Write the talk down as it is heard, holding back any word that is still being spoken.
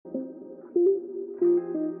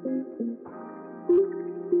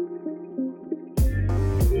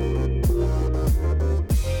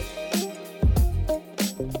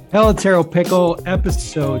Pelotero Pickle,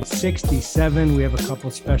 episode 67. We have a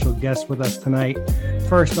couple special guests with us tonight.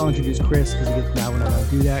 First, I'll introduce Chris because he gets mad when I don't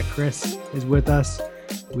do that. Chris is with us.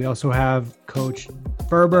 We also have Coach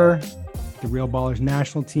Ferber, the Real Ballers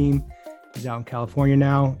national team. He's out in California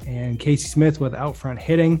now. And Casey Smith with Outfront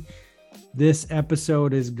Hitting. This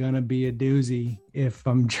episode is going to be a doozy if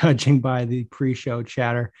I'm judging by the pre-show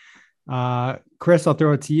chatter. Chris, I'll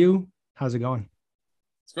throw it to you. How's it going?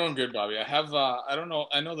 It's going good, Bobby. I have, I don't know.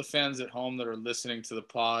 I know the fans at home that are listening to the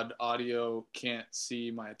pod audio can't see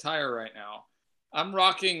my attire right now. I'm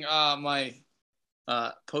rocking my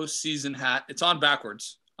postseason hat. It's on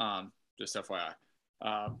backwards, just FYI.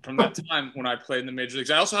 From that time when I played in the major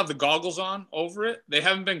leagues. I also have the goggles on over it. They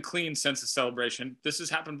haven't been cleaned since the celebration. This has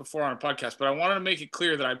happened before on a podcast, but I wanted to make it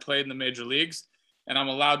clear that I played in the major leagues and I'm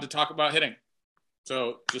allowed to talk about hitting.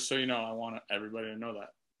 So just so you know, I want everybody to know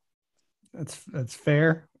that. That's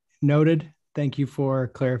fair. Noted. Thank you for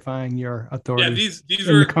clarifying your authority. Yeah, these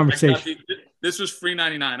were the conversation. This was free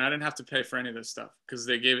 99. I didn't have to pay for any of this stuff because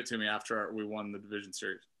they gave it to me after we won the division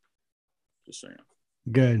series. Just so you know.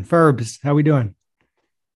 Good. Ferbs, how we doing?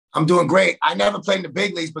 I'm doing great. I never played in the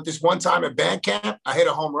big leagues, but this one time at band camp, I hit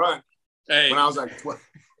a home run. Hey, when I was like, what?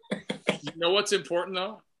 You know what's important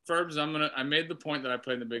though? Ferbs, I made the point that I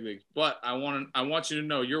played in the big leagues, but I want you to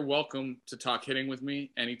know you're welcome to talk hitting with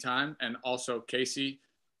me anytime. And also Casey,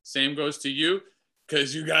 same goes to you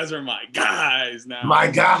because you guys are my guys now. My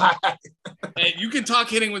guy. And you can talk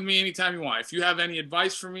hitting with me anytime you want. If you have any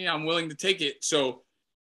advice for me, I'm willing to take it. So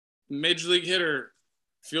major league hitter,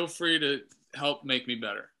 feel free to help make me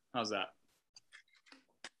better. How's that?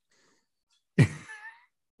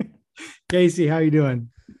 Casey, how you doing?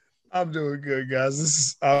 I'm doing good,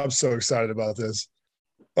 guys. I'm so excited about this.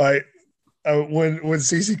 Like when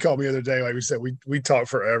Cece called me the other day, like we said, we talked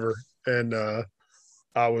forever, and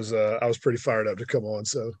I was pretty fired up to come on.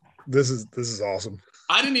 So this is awesome.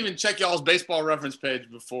 I didn't even check y'all's baseball reference page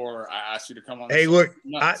before I asked you to come on. Hey, look,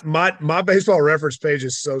 my baseball reference page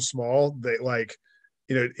is so small that like,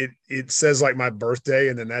 you know, it says like my birthday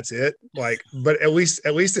and then that's it. Like, but at least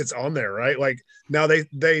it's on there, right? Like now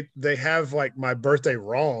they have like my birthday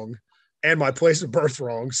wrong and my place of birth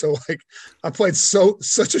wrong. So like I played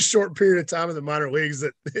such a short period of time in the minor leagues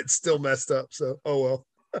that it's still messed up. So, oh well.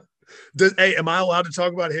 Hey, am I allowed to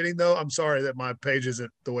talk about hitting though? I'm sorry that my page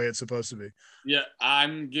isn't the way it's supposed to be. Yeah,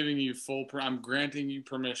 I'm giving you I'm granting you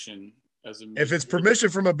permission. If it's permission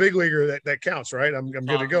from a big leaguer, that counts, right? I'm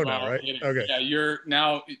good to go now, right? Hitting. Okay.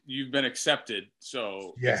 Yeah, you've been accepted.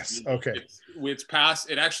 So yes, okay. It's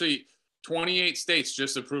passed. It actually 28 states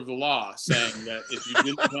just approved the law saying that if you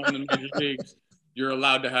didn't play in the major leagues, you're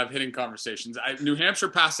allowed to have hitting conversations. New Hampshire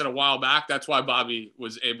passed it a while back. That's why Bobby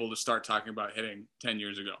was able to start talking about hitting 10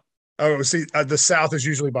 years ago. Oh, see, the South is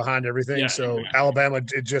usually behind everything. Yeah, so exactly. Alabama,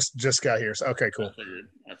 it just got here. So, okay, cool.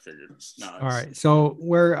 I figured. No, all right. So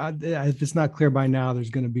if it's not clear by now, there's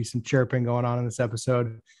going to be some chirping going on in this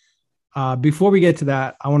episode. Before we get to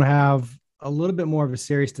that, I want to have a little bit more of a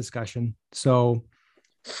serious discussion. So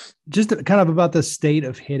just kind of about the state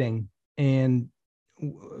of hitting and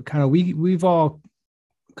kind of, we all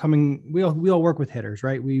work with hitters,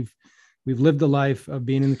 right? We've lived the life of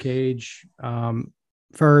being in the cage.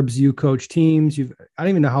 Ferbs, you coach teams. I don't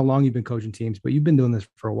even know how long you've been coaching teams, but you've been doing this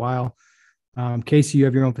for a while. Casey, you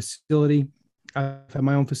have your own facility. I have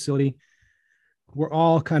my own facility. We're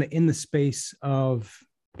all kind of in the space of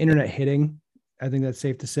internet hitting. I think that's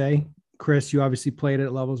safe to say. Chris, you obviously played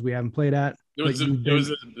at levels we haven't played at. It was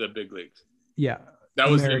the big leagues. Yeah. That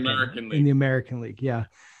was the American League. In the American League, yeah.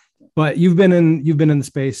 But you've been in the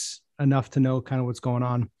space enough to know kind of what's going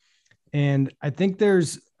on. And I think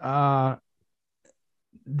there's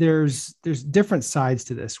different sides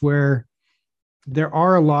to this where there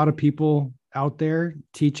are a lot of people out there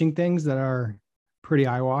teaching things that are pretty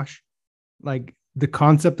eyewash. Like the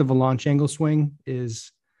concept of a launch angle swing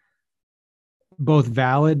is both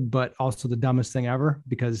valid, but also the dumbest thing ever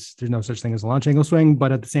because there's no such thing as a launch angle swing.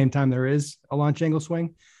 But at the same time, there is a launch angle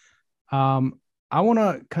swing. I want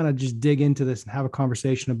to kind of just dig into this and have a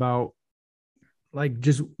conversation about like,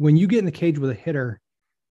 just when you get in the cage with a hitter,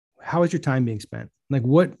 how is your time being spent? Like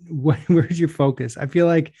where's your focus? I feel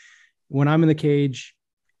like when I'm in the cage,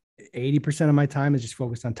 80% of my time is just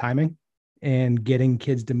focused on timing and getting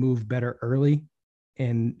kids to move better early.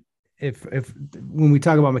 And if when we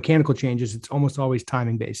talk about mechanical changes, it's almost always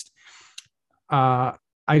timing based. I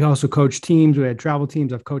also coach teams. We had travel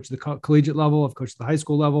teams. I've coached the collegiate level. I've coached the high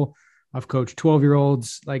school level. I've coached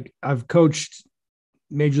 12-year-olds. Like I've coached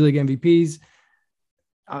major league MVPs.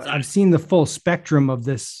 I've seen the full spectrum of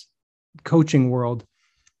this coaching world.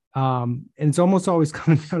 And it's almost always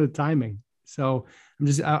coming down to timing. So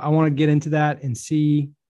I want to get into that and see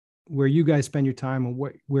where you guys spend your time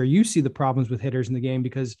and where you see the problems with hitters in the game,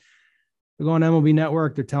 because they're going on MLB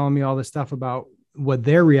Network. They're telling me all this stuff about what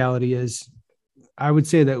their reality is. I would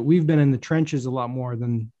say that we've been in the trenches a lot more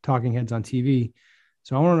than talking heads on TV.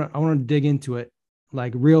 So I want to dig into it,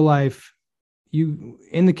 like real life, you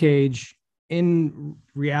in the cage, in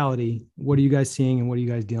reality. What are you guys seeing and what are you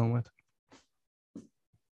guys dealing with?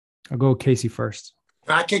 I'll go with Casey first.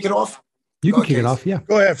 Can I kick it off? You can kick it off. Yeah.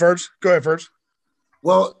 Go ahead first.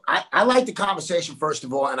 Well, I like the conversation, first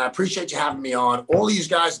of all, and I appreciate you having me on. All these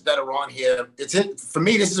guys that are on here, for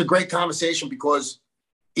me, this is a great conversation because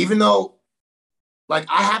even though, like,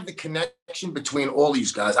 I have the connection between all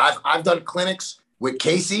these guys. I've done clinics with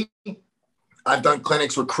Casey. I've done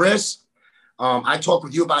clinics with Chris. I talk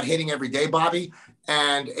with you about hitting every day, Bobby.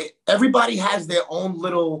 And everybody has their own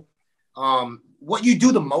little, what you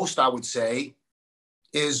do the most, I would say,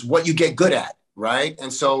 is what you get good at. Right.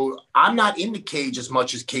 And so I'm not in the cage as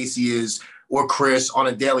much as Casey is or Chris on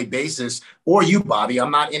a daily basis, or you, Bobby. I'm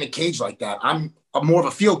not in a cage like that. I'm more of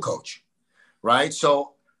a field coach. Right.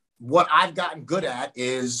 So what I've gotten good at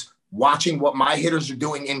is watching what my hitters are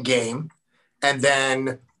doing in game and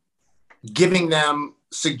then giving them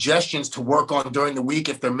suggestions to work on during the week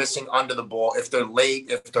if they're missing under the ball, if they're late,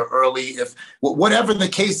 if they're early, if whatever the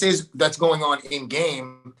case is that's going on in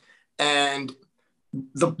game. And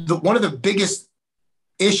one of the biggest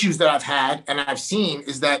issues that I've had and I've seen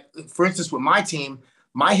is that, for instance, with my team,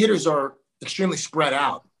 my hitters are extremely spread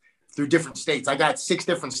out through different states. I got 6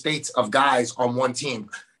 different states of guys on one team.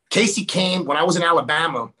 Casey came when I was in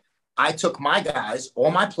Alabama. I took my guys,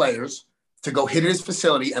 all my players, to go hit at his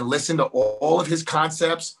facility and listen to all of his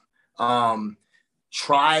concepts,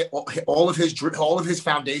 try all of his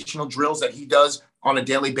foundational drills that he does on a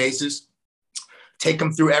daily basis, take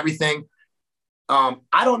him through everything.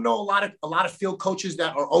 I don't know a lot of field coaches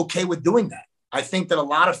that are okay with doing that. I think that a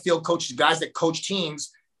lot of field coaches, guys that coach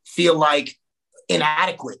teams, feel like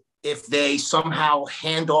inadequate if they somehow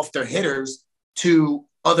hand off their hitters to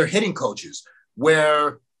other hitting coaches,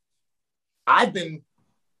 where I've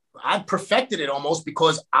perfected it almost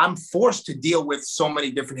because I'm forced to deal with so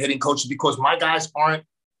many different hitting coaches because my guys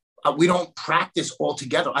we don't practice all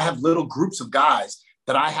together. I have little groups of guys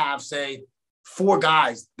that I have, say, 4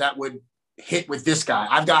 guys that would hit with this guy.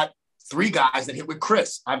 I've got 3 guys that hit with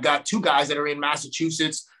Chris. I've got 2 guys that are in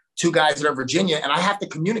Massachusetts, 2 guys that are in Virginia. And I have to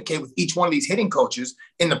communicate with each one of these hitting coaches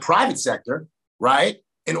in the private sector, right?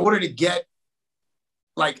 In order to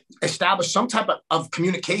establish some type of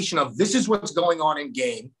communication of this is what's going on in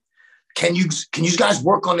game. Can you guys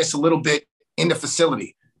work on this a little bit in the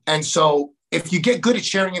facility? And so if you get good at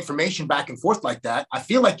sharing information back and forth like that, I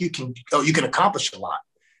feel like you can accomplish a lot.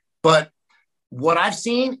 But what I've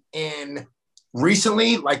seen in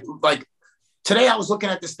recently, like today, I was looking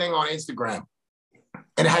at this thing on Instagram,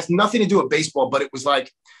 and it has nothing to do with baseball, but it was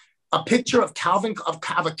like a picture of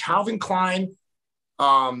a Calvin Klein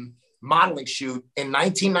modeling shoot in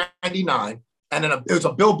 1999, and then it was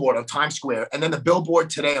a billboard on Times Square, and then the billboard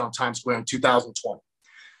today on Times Square in 2020.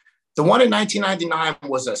 The one in 1999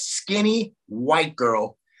 was a skinny white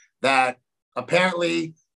girl that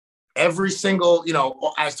apparently every single,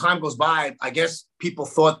 as time goes by, I guess people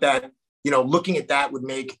thought that, looking at that would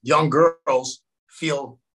make young girls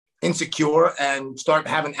feel insecure and start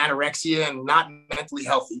having anorexia and not mentally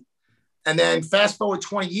healthy. And then fast forward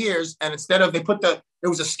 20 years, and instead of, there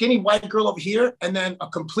was a skinny white girl over here and then a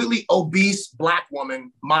completely obese Black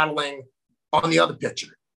woman modeling on the other picture.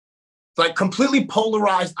 It's like completely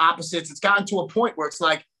polarized opposites. It's gotten to a point where it's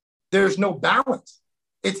like, there's no balance.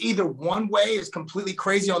 It's either one way is completely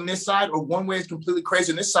crazy on this side or one way is completely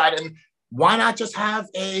crazy on this side. And why not just have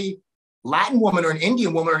a Latin woman or an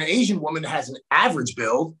Indian woman or an Asian woman that has an average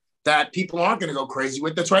build that people aren't going to go crazy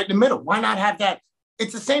with that's right in the middle? Why not have that?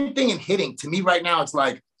 It's the same thing in hitting. To me right now, it's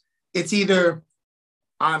like, it's either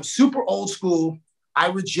I'm super old school, I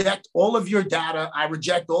reject all of your data, I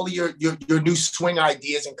reject all of your new swing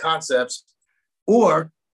ideas and concepts,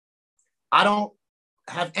 or I don't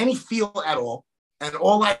have any feel at all. And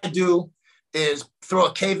all I do is throw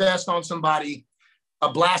a K-vest on somebody, a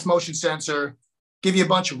blast motion sensor, give you a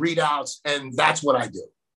bunch of readouts, and that's what I do.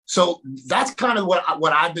 So that's kind of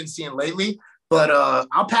what I've been seeing lately. But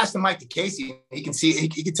I'll pass the mic to Casey. He can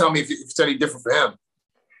tell me if it's any different for him.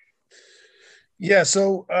 Yeah.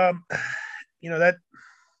 So, that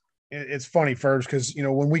it's funny first because,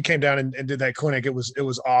 when we came down and did that clinic, it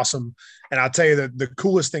was awesome. And I'll tell you that the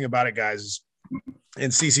coolest thing about it, guys, is,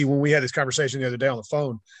 and CC, when we had this conversation the other day on the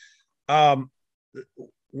phone,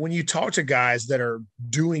 when you talk to guys that are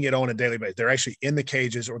doing it on a daily basis, they're actually in the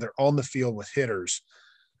cages or they're on the field with hitters.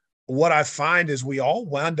 What I find is we all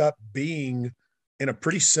wound up being in a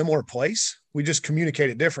pretty similar place. We just communicate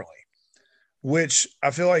it differently, which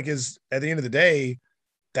I feel like is, at the end of the day,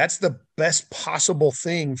 that's the best possible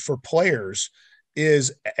thing for players.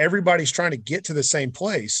 Is everybody's trying to get to the same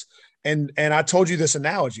place. And I told you this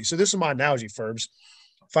analogy. So this is my analogy, Furbs.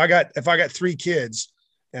 If I got 3 kids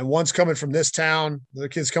and one's coming from this town, the other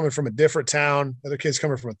kid's coming from a different town, the other kid's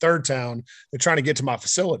coming from a third town, they're trying to get to my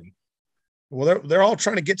facility. Well, they're all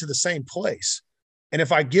trying to get to the same place. And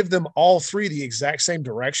if I give them all 3 the exact same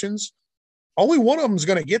directions, only one of them is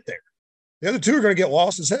going to get there. The other 2 are going to get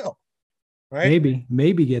lost as hell. Right.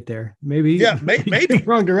 Maybe get there. Maybe. Yeah. Maybe.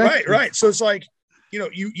 Wrong direction. Right. So it's like,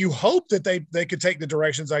 you hope that they could take the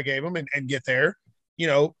directions I gave them and get there.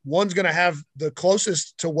 One's going to have the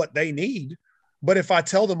closest to what they need. But if I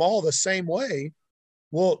tell them all the same way,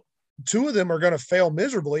 well, 2 of them are going to fail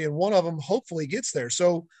miserably and one of them hopefully gets there.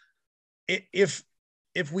 So if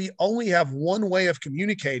we only have one way of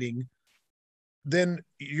communicating, then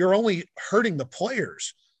you're only hurting the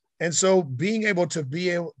players. And so being able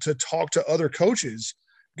to talk to other coaches,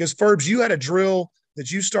 because Furbs, you had a drill that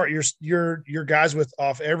you start your guys with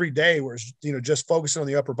off every day, where it's, just focusing on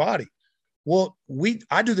the upper body. Well,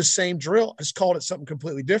 I do the same drill. I just called it something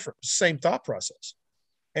completely different, same thought process.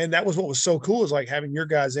 And that was what was so cool, is like having your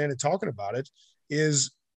guys in and talking about it.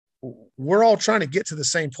 Is we're all trying to get to the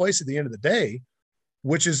same place at the end of the day,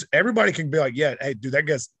 which is everybody can be like, yeah, hey, dude,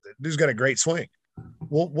 dude's got a great swing.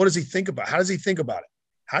 Well, what does he think about? How does he think about it?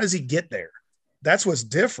 How does he get there? That's what's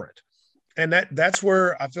different. And that's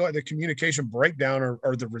where I feel like the communication breakdown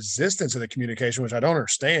or the resistance of the communication, which I don't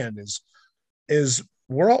understand, is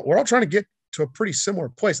we're all trying to get to a pretty similar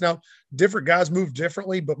place. Now, different guys move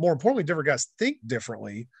differently, but more importantly, different guys think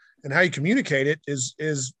differently, and how you communicate it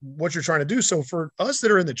is what you're trying to do. So for us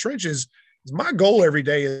that are in the trenches, my goal every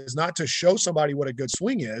day is not to show somebody what a good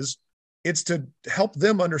swing is. It's to help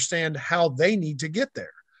them understand how they need to get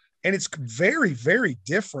there. And it's very, very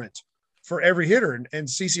different for every hitter. And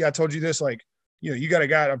CC, I told you this, like, you got a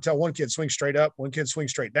guy, I'm telling one kid swing straight up, one kid swing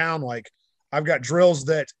straight down. Like, I've got drills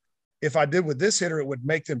that if I did with this hitter, it would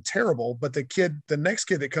make them terrible. But the next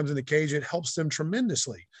kid that comes in the cage, it helps them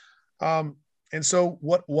tremendously. And so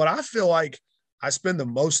what I feel like I spend the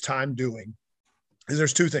most time doing is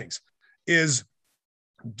there's 2 things, is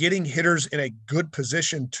getting hitters in a good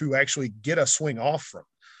position to actually get a swing off from.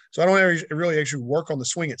 So I don't really actually work on the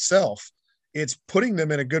swing itself. It's putting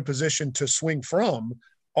them in a good position to swing from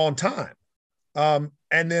on time. And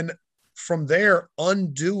then from there,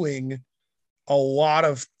 undoing a lot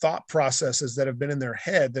of thought processes that have been in their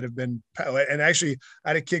head that have been, and actually I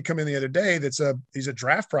had a kid come in the other day he's a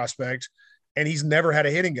draft prospect and he's never had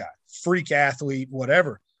a hitting guy, freak athlete,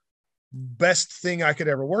 whatever. Best thing I could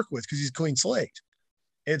ever work with, because he's a clean slate.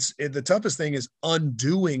 The toughest thing is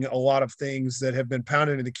undoing a lot of things that have been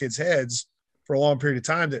pounded into kids' heads for a long period of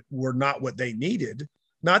time that were not what they needed.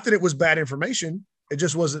 Not that it was bad information. It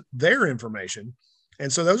just wasn't their information.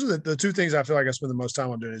 And so those are the 2 things I feel like I spend the most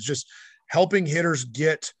time on doing, is just helping hitters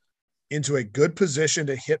get into a good position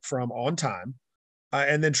to hit from on time,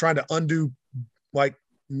 and then trying to undo like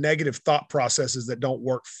negative thought processes that don't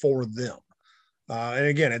work for them. And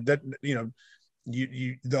again,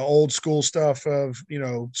 the old school stuff of,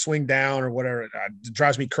 swing down or whatever, it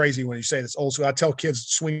drives me crazy when you say this old school. I tell kids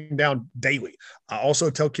swing down daily. I also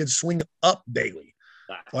tell kids swing up daily.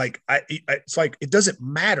 Like it's like, it doesn't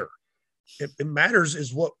matter. It matters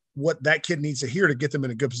is what that kid needs to hear to get them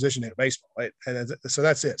in a good position to hit baseball. Right? And so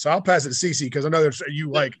that's it. So I'll pass it to CC, because I know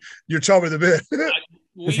you're chopping the bit.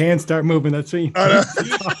 His hands start moving. That's what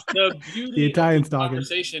the beauty the Italian's of the talking.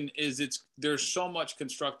 conversation is there's so much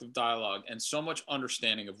constructive dialogue and so much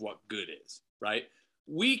understanding of what good is, right?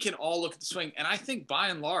 We can all look at the swing, and I think by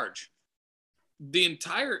and large, the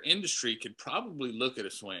entire industry could probably look at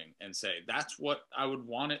a swing and say, that's what I would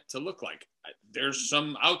want it to look like. There's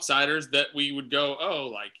some outsiders that we would go, oh,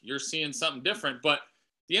 like, you're seeing something different. But at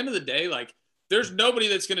the end of the day, like, there's nobody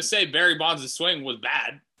that's going to say Barry Bonds' swing was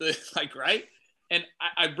bad. Like, right? And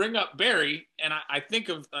I bring up Barry, and I think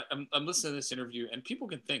of I'm listening to this interview, and people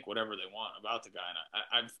can think whatever they want about the guy.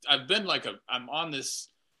 And I've been like I'm on this.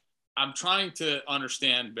 I'm trying to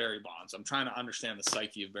understand Barry Bonds. I'm trying to understand the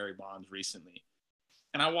psyche of Barry Bonds recently.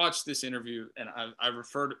 And I watched this interview, and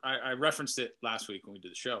I referenced it last week when we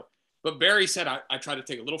did the show. But Barry said I tried to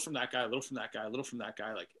take a little from that guy, a little from that guy, a little from that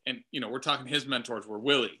guy. Like, and we're talking his mentors were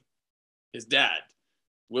Willie, his dad,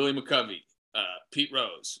 Willie McCovey, Pete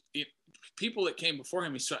Rose. People that came before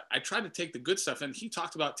him. I tried to take the good stuff, and he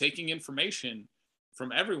talked about taking information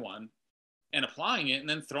from everyone and applying it and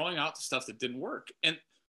then throwing out the stuff that didn't work. And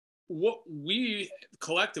what we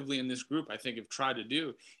collectively in this group, I think, have tried to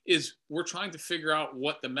do is we're trying to figure out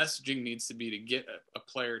what the messaging needs to be to get a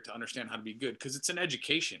player to understand how to be good. Cause it's an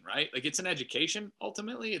education, right? Like it's an education.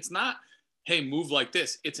 Ultimately, it's not, hey, move like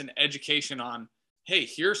this. It's an education on, hey,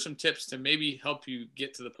 here's some tips to maybe help you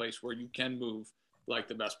get to the place where you can move like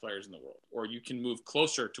the best players in the world, or you can move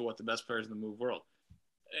closer to what the best players in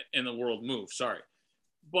the world move. Sorry.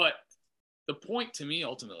 But the point to me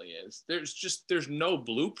ultimately is there's no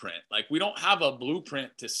blueprint. Like we don't have a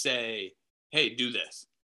blueprint to say, hey, do this,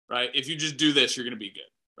 right? If you just do this, you're going to be good,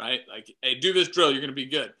 right? Like, hey, do this drill, you're going to be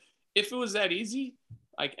good. If it was that easy,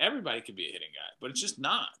 like everybody could be a hitting guy, but it's just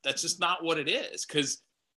not. That's just not what it is, because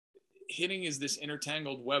hitting is this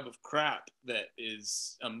intertangled web of crap that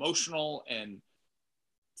is emotional and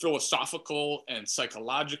philosophical and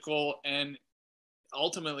psychological, and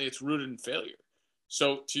ultimately it's rooted in failure.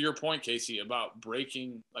 So to your point, Casey, about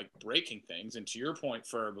breaking things, and to your point,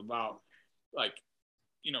 Ferb, about like,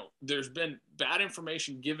 you know, there's been bad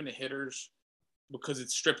information given to hitters because it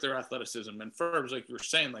stripped their athleticism. And Ferb's, like you were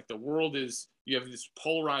saying, like the world is, you have this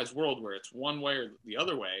polarized world where it's one way or the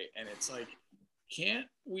other way. And it's like, can't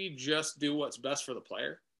we just do what's best for the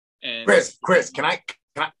player? And Chris, can I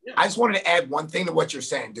I just wanted to add one thing to what you're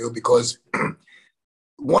saying, dude, because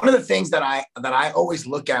one of the things that I always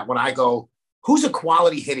look at when I go, who's a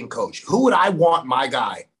quality hitting coach? Who would I want my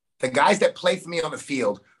guy? The guys that play for me on the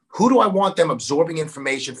field, who do I want them absorbing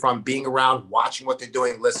information from, being around, watching what they're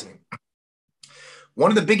doing, listening?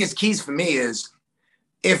 One of the biggest keys for me is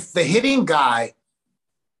if the hitting guy,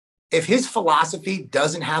 if his philosophy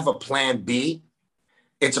doesn't have a plan B,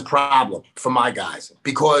 it's a problem for my guys.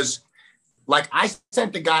 Because like I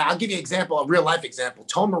sent the guy, I'll give you an example, a real life example,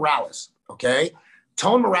 Tone Morales, okay?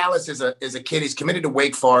 Tone Morales is a kid, he's committed to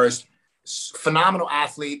Wake Forest, phenomenal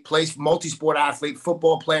athlete, plays multi-sport athlete,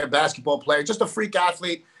 football player, basketball player, just a freak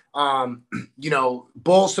athlete, you know,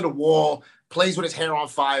 balls to the wall, plays with his hair on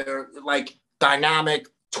fire, like dynamic,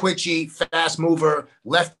 twitchy, fast mover,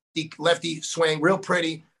 lefty swing, real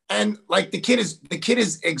pretty. And like the kid is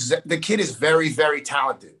very, very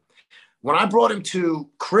talented. When I brought him to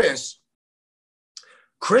Chris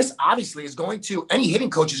obviously is going to, any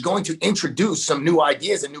hitting coach is going to introduce some new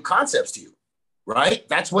ideas and new concepts to you. Right?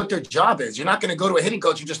 That's what their job is. You're not going to go to a hitting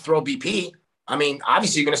coach and just throw BP. I mean,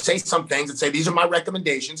 obviously you're going to say some things and say, these are my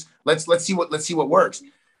recommendations. Let's see what works.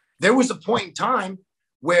 There was a point in time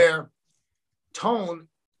where Tone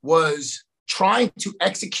was trying to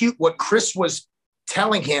execute what Chris was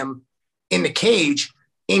telling him in the cage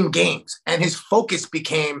in games. And his focus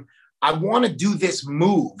became, I want to do this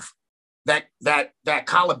move that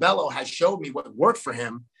Colabello has showed me what worked for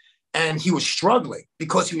him. And he was struggling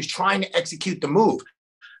because he was trying to execute the move.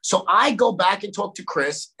 So I go back and talk to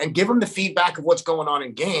Chris and give him the feedback of what's going on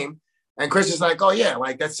in game. And Chris is like, oh yeah,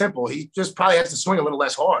 like that's simple. He just probably has to swing a little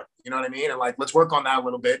less hard. You know what I mean? And like, let's work on that a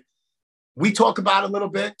little bit. We talk about it a little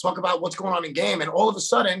bit, talk about what's going on in game. And all of a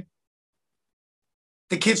sudden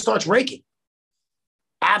the kid starts raking,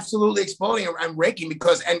 absolutely exploding and raking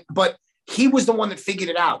but he was the one that figured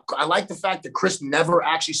it out. I like the fact that Chris never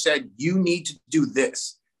actually said, you need to do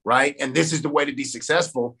this. Right. And this is the way to be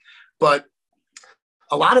successful. But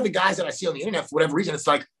a lot of the guys that I see on the internet, for whatever reason, it's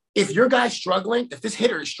like, if your guy's struggling, if this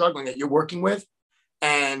hitter is struggling that you're working with,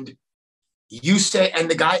 and you say, and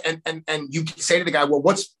the guy, and you say to the guy, well,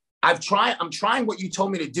 I'm trying what you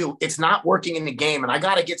told me to do. It's not working in the game. And I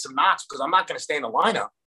got to get some knocks because I'm not going to stay in the lineup.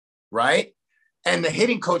 Right. And the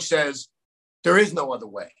hitting coach says, there is no other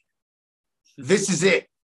way. This is it.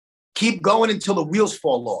 Keep going until the wheels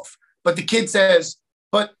fall off. But the kid says,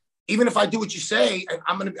 but even if I do what you say,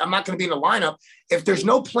 I'm not going to be in the lineup. If there's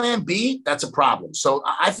no plan B, that's a problem. So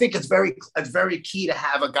I think it's very key to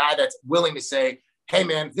have a guy that's willing to say, hey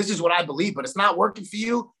man, this is what I believe, but it's not working for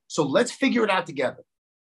you. So let's figure it out together.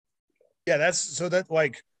 Yeah. That's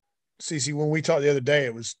like, CC, when we talked the other day,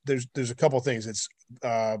 it was, there's a couple of things. It's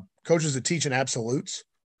coaches that teach in absolutes,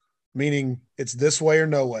 meaning it's this way or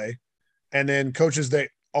no way. And then coaches that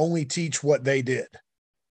only teach what they did.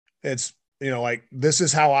 It's, you know, like, this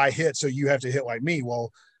is how I hit, so you have to hit like me.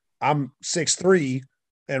 Well, I'm 6'3"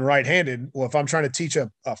 and right-handed. Well, if I'm trying to teach a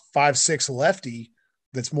 5'6" lefty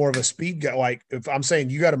that's more of a speed guy, like if I'm saying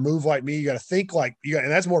you got to move like me, you got to think like you got,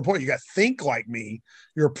 and that's more important. You got to think like me.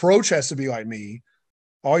 Your approach has to be like me.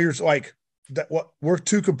 All your like that. What we're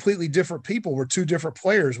two completely different people. We're two different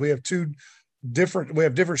players. We have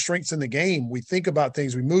different strengths in the game. We think about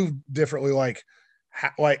things. We move differently. Like how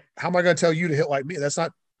am I going to tell you to hit like me? That's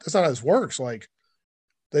not how this works. Like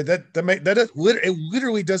it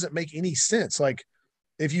literally doesn't make any sense. Like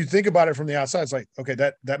if you think about it from the outside, it's like, okay,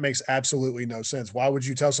 that makes absolutely no sense. Why would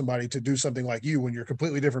you tell somebody to do something like you when you're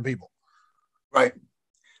completely different people? Right.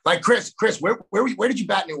 Like Chris, where did you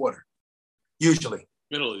bat in the order? Usually.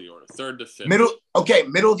 Middle of the order, third to fifth. Middle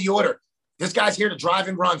of the order. This guy's here to drive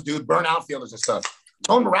in runs, dude, burn outfielders and stuff.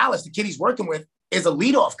 Tone Morales, the kid he's working with, is a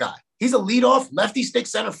leadoff guy. He's a leadoff lefty stick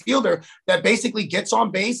center fielder that basically gets on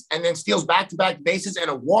base and then steals back-to-back bases, and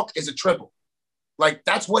a walk is a triple. Like,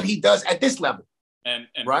 that's what he does at this level. And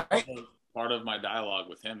right? Part of my dialogue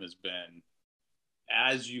with him has been,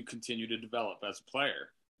 as you continue to develop as a player,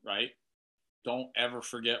 right? Don't ever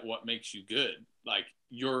forget what makes you good. Like,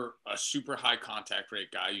 you're a super high contact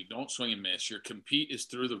rate guy. You don't swing and miss. Your compete is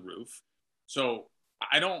through the roof. So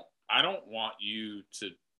I don't want you to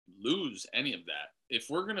lose any of that. If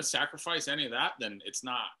we're going to sacrifice any of that, then it's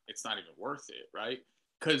not even worth it, right?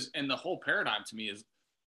 And the whole paradigm to me is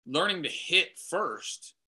learning to hit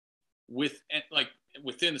first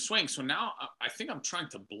within the swing. So now I think I'm trying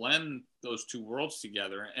to blend those two worlds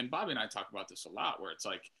together. And Bobby and I talk about this a lot, where it's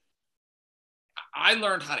like, I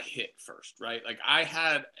learned how to hit first, right? Like,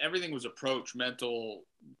 everything was approach, mental,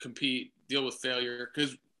 compete, deal with failure.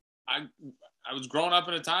 Cause I was growing up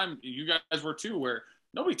in a time, you guys were too, where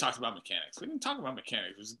nobody talked about mechanics. We didn't talk about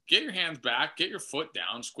mechanics. It was get your hands back, get your foot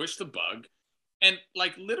down, squish the bug. And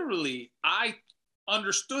like, literally, I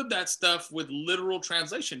understood that stuff with literal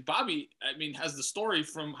translation. Bobby, has the story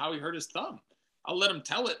from how he hurt his thumb. I'll let him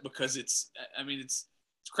tell it because it's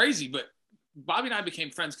crazy, but Bobby and I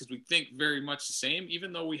became friends because we think very much the same,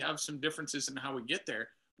 even though we have some differences in how we get there.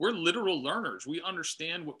 We're literal learners. We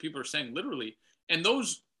understand what people are saying literally. And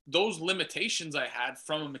those limitations I had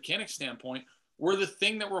from a mechanic standpoint were the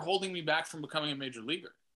thing that were holding me back from becoming a major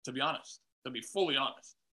leaguer, to be fully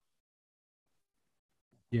honest.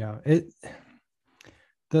 Yeah.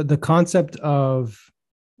 The concept of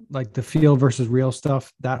like the feel versus real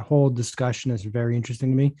stuff, that whole discussion is very interesting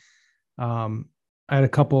to me. I had a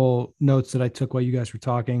couple notes that I took while you guys were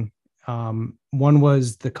talking. One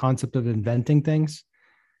was the concept of inventing things,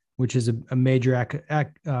 which is a major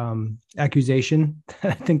accusation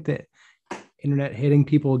that I think that internet hitting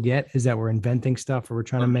people get, is that we're inventing stuff or we're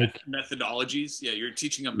trying to make methodologies. Yeah, you're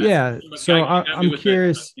teaching a method. Yeah, so I'm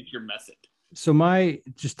curious. Your method. So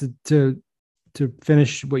just to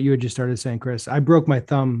finish what you had just started saying, Chris, I broke my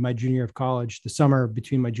thumb my junior year of college, the summer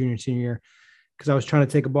between my junior and senior year, because I was trying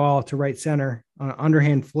to take a ball to right center on an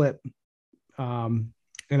underhand flip. And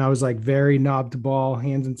I was like very knob to ball,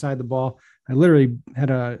 hands inside the ball. I literally had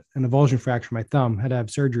an avulsion fracture in my thumb, had to have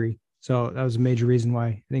surgery. So that was a major reason why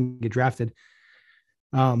I didn't get drafted.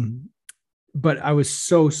 But I was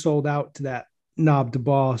so sold out to that knob to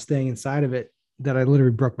ball staying inside of it that I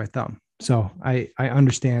literally broke my thumb. So I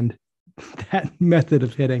understand that method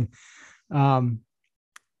of hitting.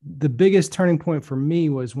 The biggest turning point for me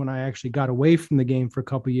was when I actually got away from the game for a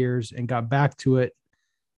couple of years and got back to it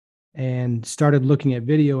and started looking at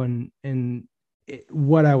video, and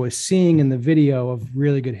what I was seeing in the video of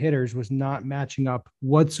really good hitters was not matching up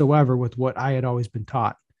whatsoever with what I had always been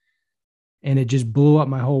taught. And it just blew up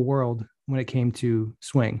my whole world when it came to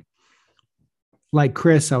swing. Like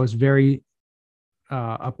Chris, I was very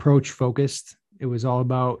approach focused. It was all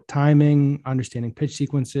about timing, understanding pitch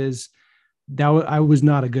sequences. I was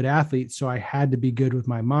not a good athlete, so I had to be good with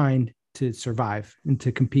my mind to survive and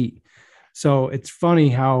to compete. So it's funny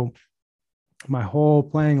how my whole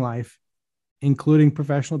playing life, including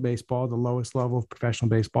professional baseball, the lowest level of professional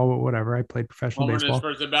baseball, but whatever, I played professional baseball.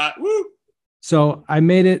 So I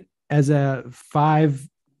made it as a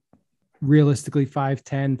realistically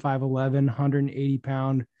 5'10", 5'11", 180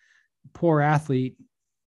 pound poor athlete.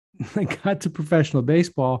 I got to professional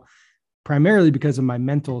baseball primarily because of my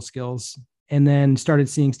mental skills, and then started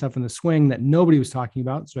seeing stuff in the swing that nobody was talking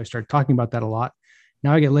about. So I started talking about that a lot.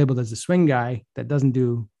 Now I get labeled as a swing guy that doesn't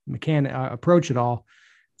do mechanic approach at all.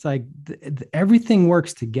 It's like everything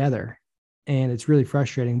works together, and it's really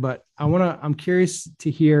frustrating. But I'm curious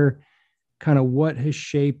to hear kind of what has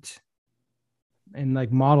shaped and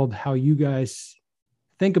like modeled how you guys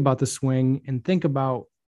think about the swing and think about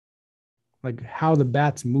like how the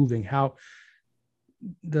bat's moving, how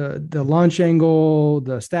the launch angle,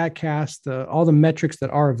 the StatCast, all the metrics that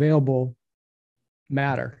are available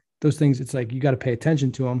matter. Those things, it's like, you got to pay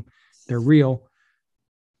attention to them. They're real.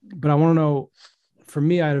 But I want to know, for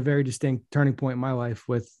me, I had a very distinct turning point in my life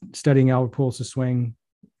with studying Albert Pujols' swing.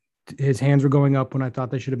 His hands were going up when I thought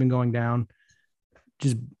they should have been going down.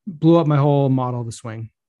 Just blew up my whole model of the swing.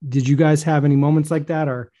 Did you guys have any moments like that,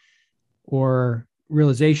 or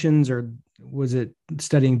realizations, or was it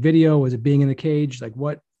studying video? Was it being in the cage? Like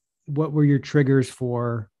what were your triggers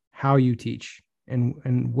for how you teach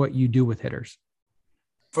and what you do with hitters?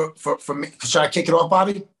 for me, should I kick it off,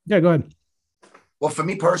 Bobby? Yeah, go ahead. Well, for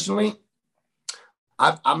me personally,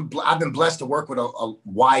 I've been blessed to work with a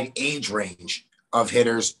wide age range of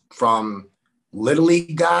hitters, from little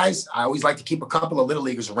league guys. I always like to keep a couple of little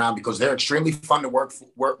leaguers around because they're extremely fun to work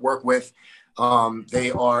with.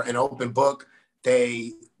 They are an open book.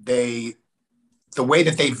 The way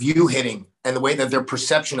that they view hitting and the way that their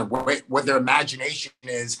perception of what their imagination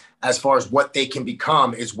is as far as what they can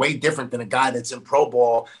become is way different than a guy that's in pro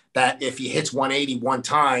ball, that if he hits 180 one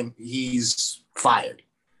time, he's fired.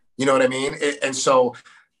 You know what I mean? And so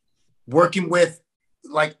working with,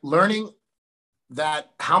 like, learning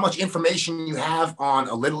that how much information you have on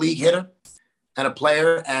a little league hitter and a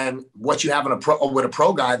player and what you have in with a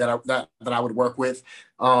pro guy that I would work with.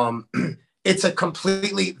 It's a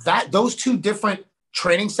completely, those two different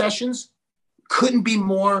training sessions couldn't be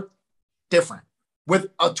more different. With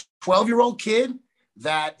a 12-year-old kid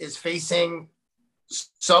that is facing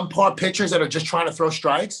subpar pitchers that are just trying to throw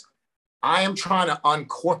strikes, I am trying to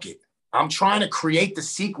uncork it. I'm trying to create the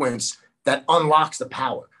sequence that unlocks the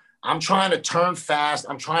power. I'm trying to turn fast.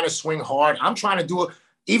 I'm trying to swing hard. I'm trying to do it,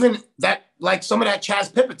 even that, like some of that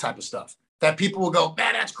Chaz Pippin type of stuff that people will go,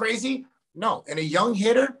 man, that's crazy. No, in a young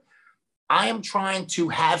hitter, I am trying to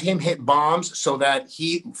have him hit bombs so that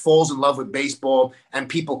he falls in love with baseball and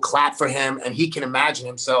people clap for him and he can imagine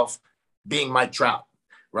himself being Mike Trout,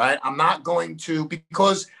 right? I'm not going to,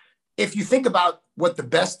 because if you think about what the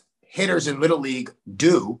best hitters in Little League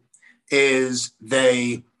do, is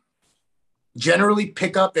they generally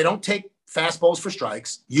pick up, they don't take fastballs for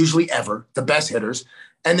strikes, usually ever, the best hitters,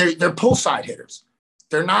 and they're pull side hitters.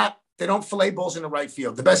 They don't fillet balls in the right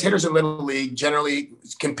field. The best hitters in Little League generally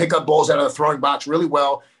can pick up balls out of the throwing box really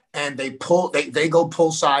well, and they go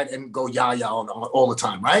pull side and go yah all the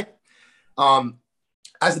time, right?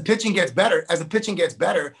 As the pitching gets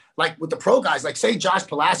better, like with the pro guys, like say Josh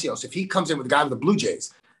Palacios, if he comes in with a guy with the Blue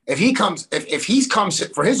Jays, if he comes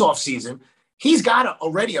for his off season, he's got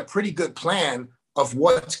already a pretty good plan of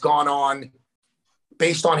what's gone on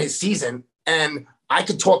based on his season. And I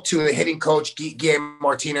could talk to the hitting coach, Guillermo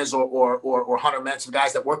Martinez or Hunter Mentz, the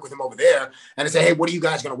guys that work with him over there, and say, hey, what are you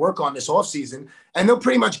guys going to work on this offseason? And they'll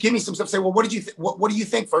pretty much give me some stuff, say, well, what do you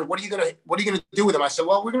think first? What are you going to do with him? I said,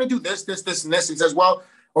 well, we're going to do this, and this. He says, well,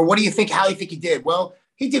 or what do you think? How do you think he did? Well,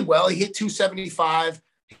 he did well. He hit 275,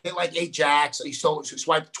 hit like 8 jacks. He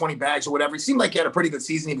swiped 20 bags or whatever. It seemed like he had a pretty good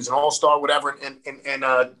season. He was an all-star, whatever, in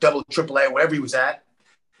double AAA, whatever he was at.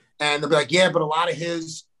 And they'll be like, yeah, but a lot of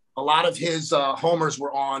his homers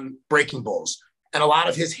were on breaking balls, and a lot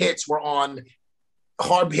of his hits were on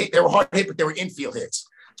hard hit. They were hard hit, but they were infield hits.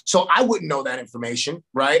 So I wouldn't know that information,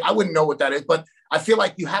 right? I wouldn't know what that is, but I feel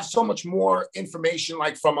like you have so much more information,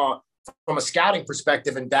 like from a scouting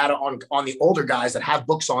perspective and data on the older guys that have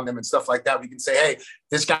books on them and stuff like that. We can say, hey,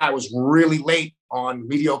 this guy was really late on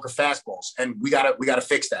mediocre fastballs, and we gotta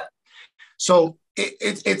fix that. So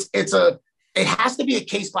it has to be a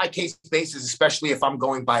case-by-case basis, especially if I'm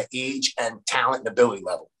going by age and talent and ability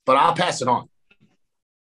level. But I'll pass it on.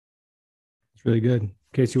 It's really good.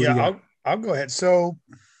 Casey, what do you got? I'll go ahead. So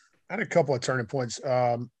I had a couple of turning points.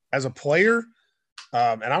 As a player,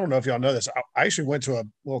 and I don't know if y'all know this, I actually went to a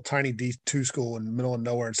little tiny D2 school in the middle of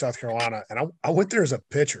nowhere in South Carolina, and I went there as a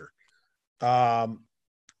pitcher.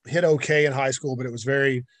 Hit okay in high school, but it was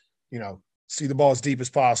very, see the ball as deep as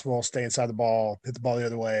possible, stay inside the ball, hit the ball the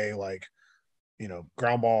other way, like,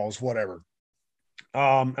 ground balls, whatever.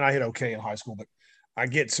 And I hit okay in high school, but I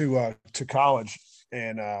get to college,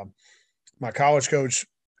 and my college coach,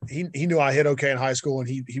 he knew I hit okay in high school, and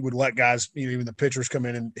he would let guys, even the pitchers, come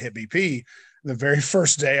in and hit BP. And the very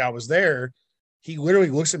first day I was there, he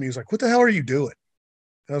literally looks at me. He was like, "What the hell are you doing?"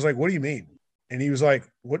 And I was like, "What do you mean?" And he was like,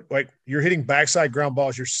 "What? Like, you're hitting backside ground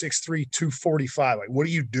balls. You're 6'3", 245. Like, what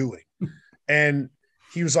are you doing?" And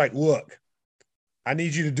he was like, "Look, I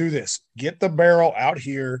need you to do this. Get the barrel out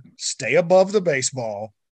here, stay above the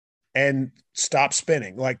baseball, and stop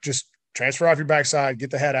spinning. Like, just transfer off your backside,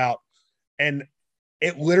 get the head out." And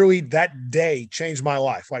it literally that day changed my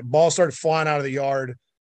life. Like, balls started flying out of the yard,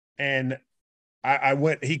 and I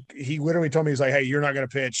went. He literally told me, he's like, "Hey, you're not going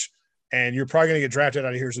to pitch, and you're probably going to get drafted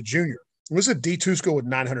out of here as a junior." It was a D2 school with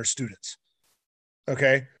 900 students.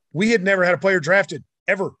 Okay, we had never had a player drafted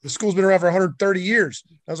ever. The school's been around for 130 years.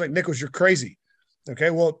 I was like, "Nichols, you're crazy." Okay,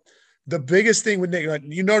 well, the biggest thing with Nick, like,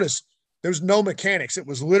 you notice there's no mechanics. It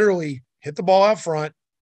was literally hit the ball out front,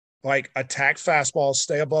 like attack fastball,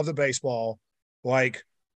 stay above the baseball. Like,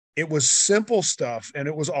 it was simple stuff, and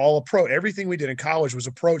it was all approach. Everything we did in college was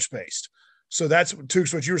approach based. So that's,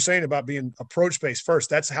 Tukes, what you were saying about being approach based first.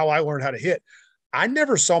 That's how I learned how to hit. I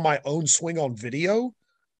never saw my own swing on video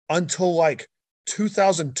until like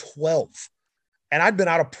 2012. And I'd been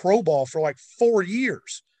out of pro ball for like 4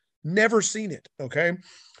 years, never seen it. Okay.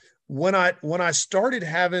 When I started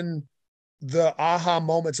having the aha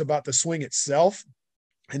moments about the swing itself,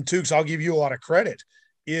 and Tukes, I'll give you a lot of credit,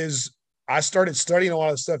 is I started studying a lot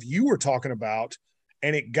of the stuff you were talking about,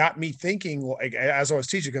 and it got me thinking, like, as I was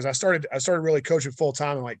teaching, because I started really coaching full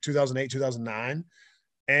time in like 2008, 2009,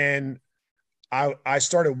 and I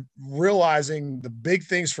started realizing the big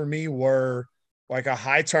things for me were like a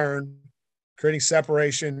high turn, creating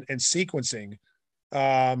separation, and sequencing.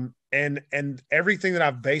 And everything that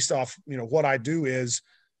I've based off, what I do is,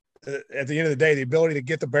 at the end of the day, the ability to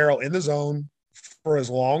get the barrel in the zone for as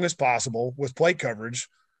long as possible with plate coverage,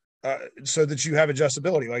 so that you have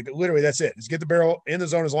adjustability. Like, literally, that's it. Is get the barrel in the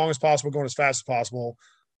zone as long as possible, going as fast as possible,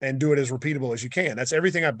 and do it as repeatable as you can. That's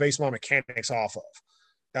everything I base my mechanics off of.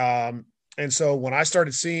 And so when I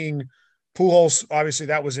started seeing Pujols, obviously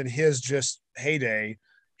that was in his just heyday.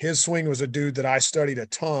 His swing was a dude that I studied a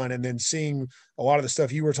ton, and then seeing a lot of the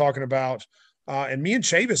stuff you were talking about. And me and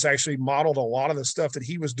Chavis actually modeled a lot of the stuff that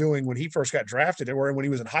he was doing when he first got drafted, or when he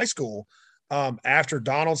was in high school. After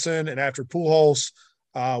Donaldson and after Pujols,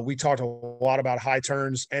 we talked a lot about high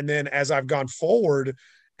turns. And then as I've gone forward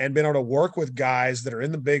and been able to work with guys that are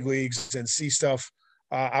in the big leagues and see stuff,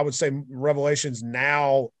 I would say revelations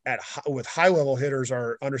now with high level hitters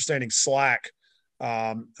are understanding slack,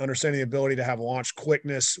 understanding the ability to have launch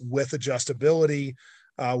quickness with adjustability,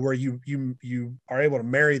 where you are able to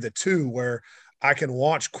marry the two, where I can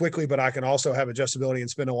launch quickly, but I can also have adjustability and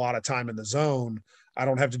spend a lot of time in the zone. I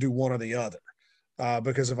don't have to do one or the other,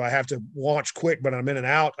 because if I have to launch quick, but I'm in and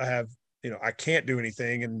out, I can't do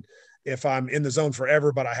anything. And if I'm in the zone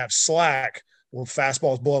forever, but I have slack, well,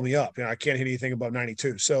 fastballs blow me up. I can't hit anything above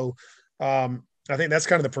 92. So I think that's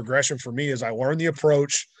kind of the progression for me, is I learned the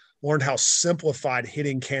approach, learned how simplified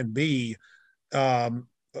hitting can be, and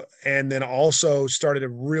then also started to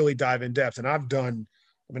really dive in depth. And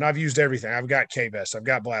I've used everything. I've got K-Vest, I've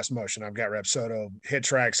got Blast Motion, I've got Rapsodo,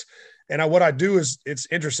 HitTrax. And what I do is, it's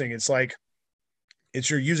interesting. It's like,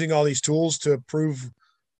 you're using all these tools to prove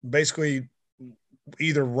basically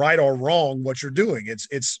either right or wrong what you're doing.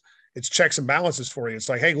 It's checks and balances for you. It's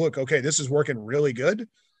like, hey, look, okay, this is working really good.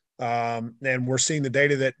 And we're seeing the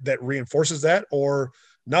data that reinforces that, or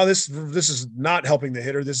no, this is not helping the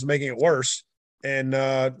hitter. This is making it worse. And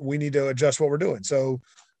we need to adjust what we're doing. So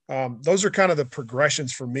those are kind of the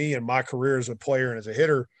progressions for me in my career as a player and as a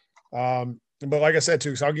hitter. But like I said,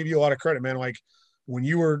 too, so I'll give you a lot of credit, man. Like when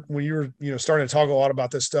you were, starting to talk a lot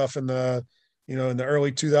about this stuff in the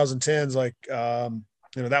early 2010s, like,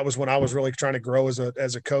 that was when I was really trying to grow as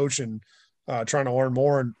a coach and trying to learn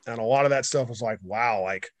more. And a lot of that stuff was like, wow,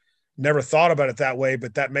 like never thought about it that way,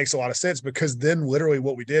 but that makes a lot of sense, because then literally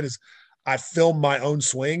what we did is I filmed my own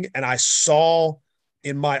swing, and I saw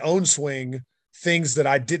in my own swing things that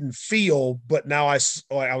I didn't feel, but now I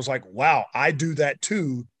was like, wow, I do that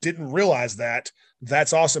too. Didn't realize that.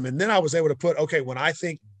 That's awesome. And then I was able to put, okay, when I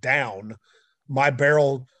think down, my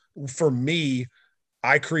barrel, for me,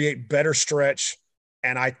 I create better stretch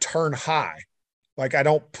and I turn high. Like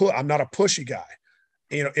I'm not a pushy guy.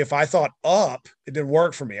 If I thought up, it didn't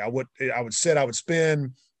work for me. I would sit, I would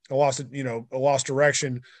spin, I lost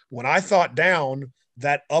direction. When I thought down,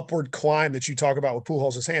 that upward climb that you talk about with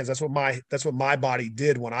Pujols' hands, that's what my body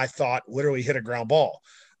did when I thought literally hit a ground ball,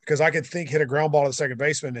 because I could think hit a ground ball to the second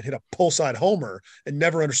baseman and hit a pull side homer and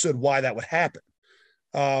never understood why that would happen.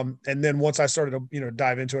 And then once I started to,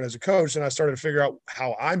 dive into it as a coach, and I started to figure out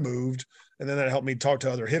how I moved, and then that helped me talk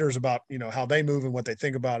to other hitters about, how they move and what they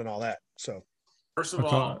think about and all that. So first of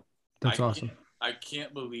all, that's awesome. I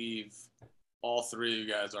can't believe all three of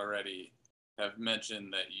you guys already have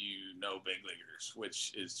mentioned that you know big leaguers,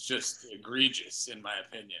 which is just egregious in my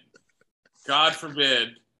opinion. God forbid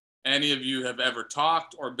any of you have ever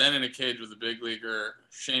talked or been in a cage with a big leaguer.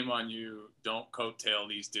 Shame on you. Don't coattail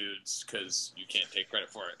these dudes, because you can't take credit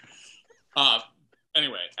for it.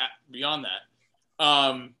 Anyway, beyond that,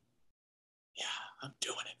 yeah, I'm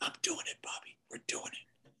doing it, Bobby. We're doing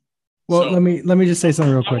it. Well, let me just say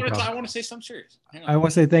something real quick. I want to say something serious. Hang on. I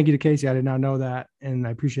want to say thank you to Casey. I did not know that, and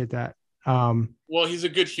I appreciate that. Well, he's a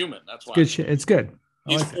good human. That's why. It's good.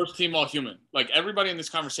 He's first team all human. Like everybody in this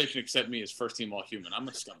conversation except me is first team all human. I'm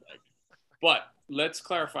a scumbag. But let's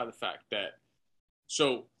clarify the fact that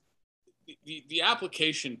the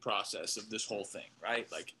application process of this whole thing, right?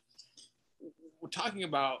 Like we're talking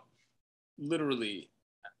about literally.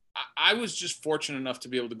 I was just fortunate enough to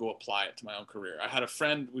be able to go apply it to my own career. I had a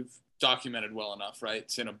friend we've documented well enough, right?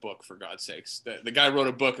 It's in a book, for God's sakes. The guy wrote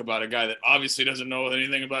a book about a guy that obviously doesn't know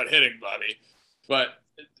anything about hitting, Bobby. But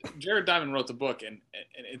Jared Diamond wrote the book, and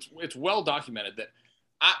it's well documented that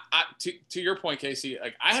to your point, Casey,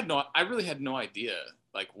 like I really had no idea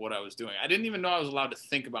like what I was doing. I didn't even know I was allowed to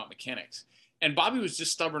think about mechanics. And Bobby was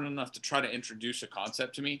just stubborn enough to try to introduce a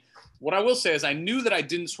concept to me. What I will say is I knew that I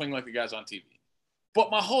didn't swing like the guys on TV.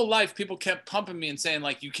 But my whole life, people kept pumping me and saying,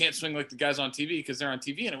 like, you can't swing like the guys on TV because they're on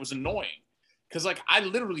TV. And it was annoying. Because, like, I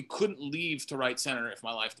literally couldn't leave to right center if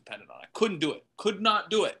my life depended on it. I couldn't do it. Could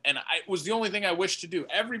not do it. And it was the only thing I wished to do.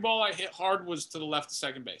 Every ball I hit hard was to the left of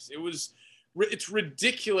second base. It's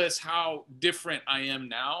ridiculous how different I am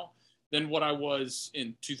now than what I was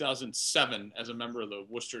in 2007 as a member of the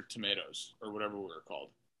Worcester Tomatoes or whatever we were called.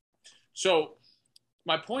 So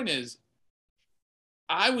my point is,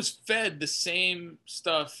 I was fed the same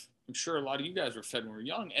stuff I'm sure a lot of you guys were fed when we were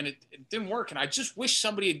young, and it didn't work. And I just wish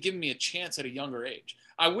somebody had given me a chance at a younger age.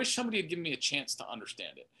 I wish somebody had given me a chance to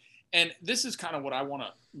understand it. And this is kind of what I want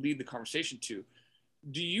to lead the conversation to.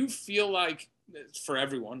 Do you feel like, for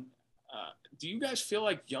everyone, do you guys feel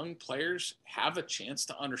like young players have a chance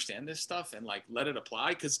to understand this stuff and like let it apply?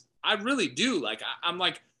 Because I really do. Like, I'm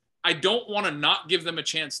like, I don't want to not give them a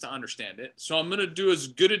chance to understand it. So I'm going to do as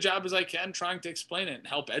good a job as I can trying to explain it and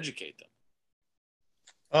help educate them.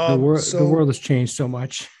 The world has changed so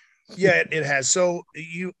much. Yeah, it has. So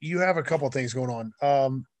you have a couple of things going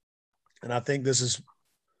on. And I think this is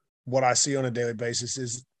what I see on a daily basis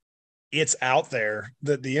is it's out there.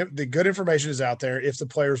 The good information is out there if the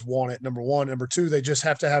players want it, number one. Number two, they just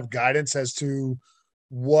have to have guidance as to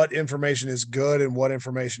what information is good and what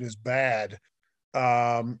information is bad.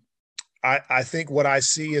 I think what I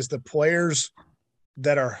see is the players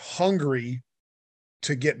that are hungry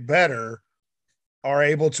to get better are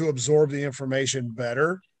able to absorb the information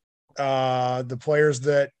better. The players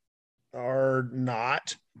that are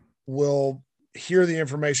not will hear the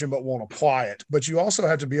information but won't apply it. But you also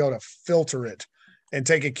have to be able to filter it and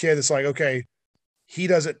take a kid that's like, okay, he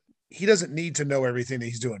doesn't need to know everything that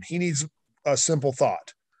he's doing. He needs a simple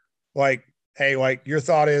thought. Like, hey, like your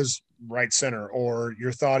thought is right center, or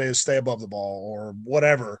your thought is stay above the ball, or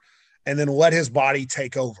whatever, and then let his body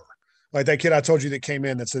take over. Like that kid I told you that came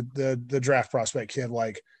in, that's the draft prospect kid.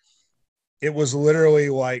 Like it was literally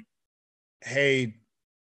like, hey,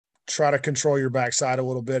 try to control your backside a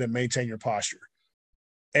little bit and maintain your posture.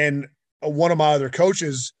 And one of my other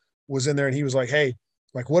coaches was in there and he was like, hey,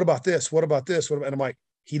 like, what about this? What about this? And I'm like,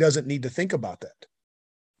 he doesn't need to think about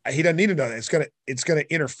that. He doesn't need to know that. It's going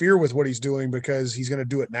to interfere with what he's doing because he's going to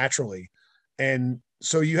do it naturally. And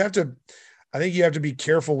so I think you have to be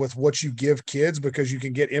careful with what you give kids because you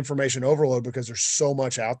can get information overload because there's so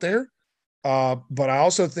much out there. But I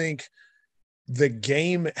also think the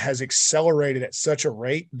game has accelerated at such a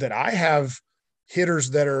rate that I have hitters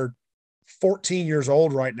that are 14 years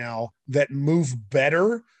old right now that move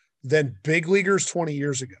better than big leaguers 20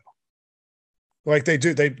 years ago. Like they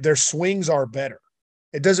do, their swings are better.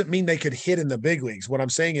 It doesn't mean they could hit in the big leagues. What I'm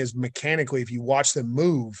saying is mechanically, if you watch them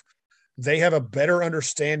move, they have a better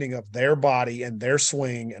understanding of their body and their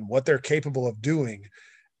swing and what they're capable of doing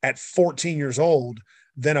at 14 years old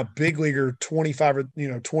than a big leaguer 20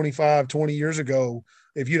 years ago.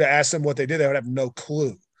 If you'd have asked them what they did, they would have no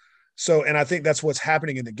clue. So, and I think that's what's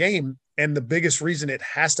happening in the game. And the biggest reason it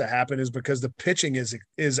has to happen is because the pitching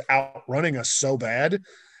is outrunning us so bad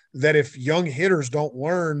that if young hitters don't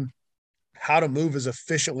learn how to move as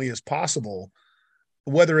efficiently as possible,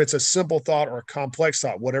 whether it's a simple thought or a complex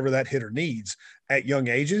thought, whatever that hitter needs at young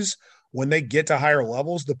ages, when they get to higher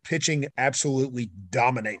levels, the pitching absolutely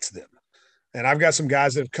dominates them. And I've got some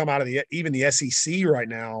guys that have come out of even the SEC right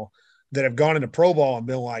now that have gone into pro ball and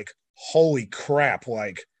been like, holy crap,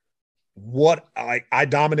 like what I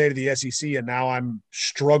dominated the SEC and now I'm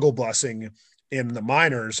struggle busing in the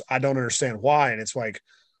minors. I don't understand why. And it's like,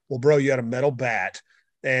 well, bro, you had a metal bat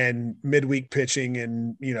and midweek pitching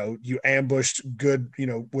and, you ambushed good,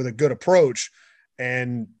 with a good approach,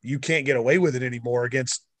 and you can't get away with it anymore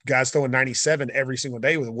against guys throwing 97 every single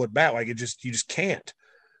day with a wood bat. Like you just can't.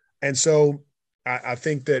 And so I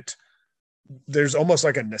think that there's almost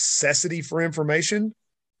like a necessity for information.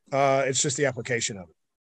 It's just the application of it.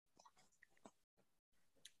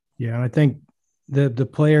 Yeah. And I think the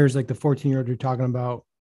players, like the 14-year-old you're talking about,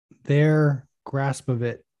 their grasp of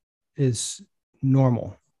it is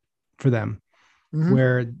normal for them. Mm-hmm.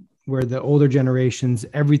 where the older generations,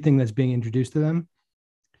 everything that's being introduced to them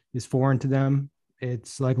is foreign to them.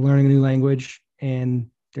 It's like learning a new language, and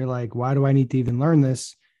they're like, why do I need to even learn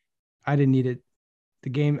this? I didn't need it. The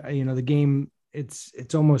game,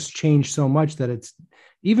 it's almost changed so much that it's,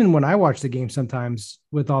 even when I watch the game sometimes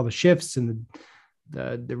with all the shifts and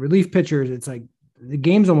the relief pitchers, it's like the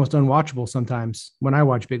game's almost unwatchable sometimes when I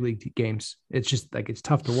watch big league games. It's just like, it's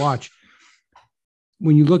tough to watch.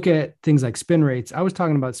 When you look at things like spin rates, I was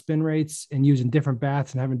talking about spin rates and using different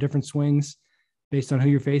bats and having different swings based on who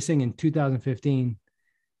you're facing in 2015.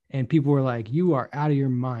 And people were like, you are out of your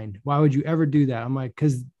mind. Why would you ever do that? I'm like,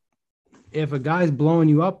 because if a guy's blowing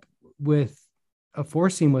you up with a four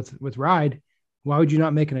seam with ride, why would you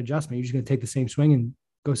not make an adjustment? You're just going to take the same swing and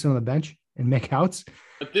go sit on the bench and make outs.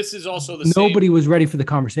 But this is also the Nobody was ready for the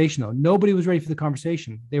conversation, though. Nobody was ready for the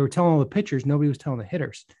conversation. They were telling all the pitchers. Nobody was telling the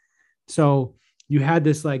hitters. So you had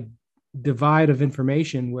this like divide of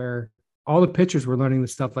information where all the pitchers were learning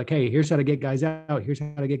this stuff like, hey, here's how to get guys out. Here's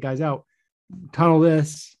how to get guys out. Tunnel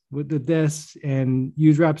this with this and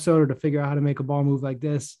use Rapsodo to figure out how to make a ball move like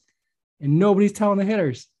this. And nobody's telling the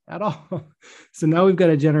hitters at all. So now we've got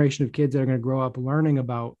a generation of kids that are going to grow up learning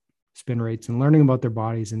about spin rates and learning about their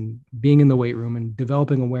bodies and being in the weight room and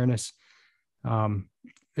developing awareness.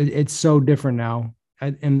 It's so different now.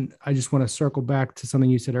 And I just want to circle back to something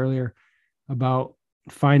you said earlier about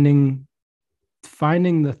finding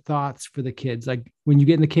the thoughts for the kids. Like when you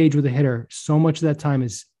get in the cage with a hitter, so much of that time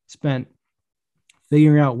is spent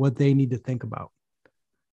figuring out what they need to think about.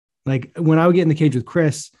 Like when I would get in the cage with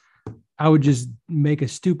Chris, I would just make a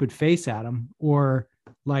stupid face at him or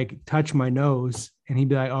like touch my nose and he'd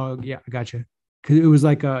be like, oh yeah, I got you. Cause it was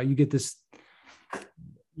like, you get this,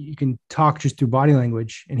 you can talk just through body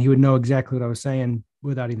language and he would know exactly what I was saying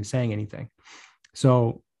without even saying anything.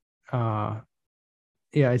 So,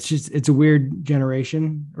 yeah, it's a weird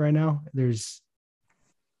generation right now. It's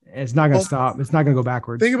not going to stop. It's not going to go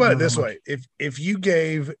backwards. Think about it this way. If you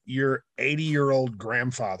gave your 80-year-old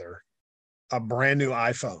grandfather a brand new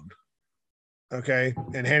iPhone, okay,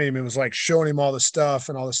 and handed him, it was like showing him all the stuff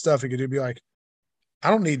and all the stuff he could do, be like, I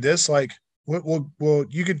don't need this. Like, well,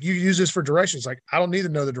 you could use this for directions. Like, I don't need to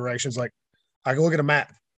know the directions. Like, I can look at a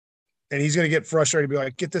map. And he's going to get frustrated, be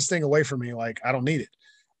like, get this thing away from me. Like, I don't need it.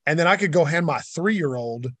 And then I could go hand my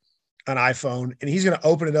 3-year-old an iPhone and he's going to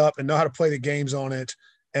open it up and know how to play the games on it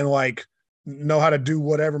and like know how to do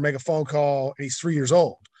whatever, make a phone call. And he's 3 years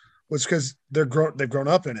old. Well, it's because they've grown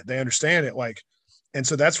up in it. They understand it. Like, and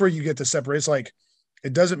so that's where you get to separate. It's like,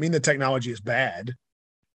 it doesn't mean the technology is bad.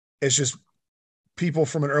 It's just people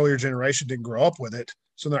from an earlier generation didn't grow up with it.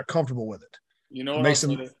 So they're not comfortable with it. You know what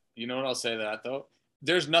I'll say to that though?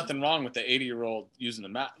 There's nothing wrong with the 80-year-old using the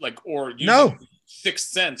map, like, or using Sixth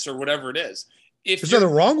Sense or whatever it is. There's nothing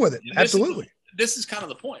wrong with it. Absolutely. This is kind of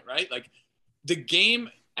the point, right? Like the game,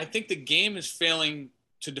 I think the game is failing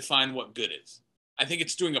to define what good is. I think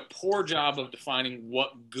it's doing a poor job of defining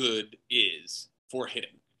what good is for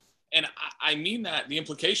hitting. And I mean that the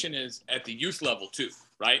implication is at the youth level too,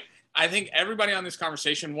 right? I think everybody on this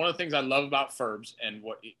conversation, one of the things I love about Ferbs and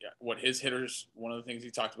what his hitters, one of the things he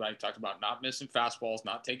talked about not missing fastballs,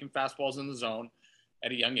 not taking fastballs in the zone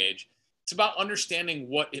at a young age. It's about understanding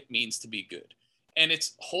what it means to be good. And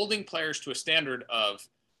it's holding players to a standard of,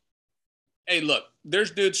 hey, look,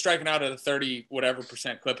 there's dudes striking out at a 30 whatever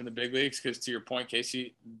 % clip in the big leagues because to your point,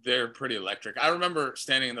 Casey, they're pretty electric. I remember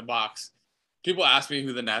standing in the box. People asked me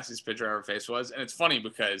who the nastiest pitcher I ever faced was. And it's funny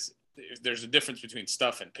because there's a difference between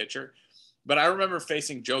stuff and pitcher. But I remember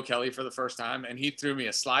facing Joe Kelly for the first time, and he threw me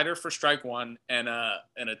a slider for strike one and a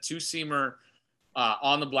two-seamer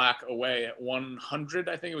on the black away at 100.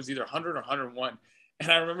 I think it was either 100 or 101.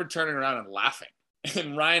 And I remember turning around and laughing.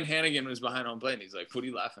 And Ryan Hannigan was behind home plate, and he's like, what are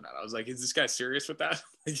you laughing at? I was like, is this guy serious with that?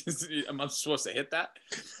 Am I supposed to hit that?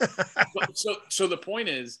 So the point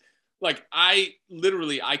is, like, I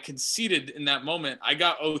conceded in that moment. I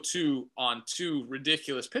got 0-2 on 2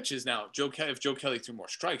 ridiculous pitches. Now, if Joe Kelly threw more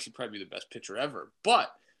strikes, he'd probably be the best pitcher ever.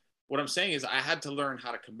 But what I'm saying is I had to learn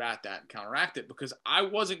how to combat that and counteract it because I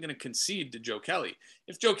wasn't going to concede to Joe Kelly.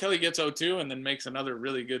 If Joe Kelly gets 0-2 and then makes another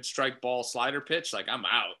really good strike ball slider pitch, like, I'm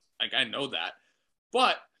out. Like, I know that.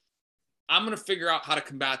 But I'm going to figure out how to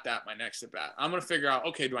combat that my next at bat. I'm going to figure out,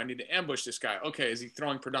 okay, do I need to ambush this guy? Okay, is he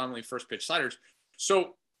throwing predominantly first pitch sliders?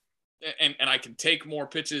 So, and I can take more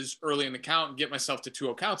pitches early in the count and get myself to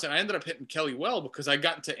 2-0 counts. And I ended up hitting Kelly well because I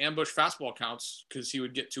got into ambush fastball counts because he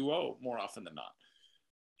would get 2-0 more often than not.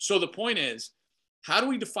 So the point is, how do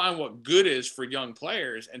we define what good is for young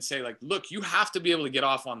players and say, like, look, you have to be able to get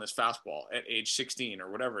off on this fastball at age 16 or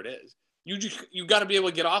whatever it is. You got to be able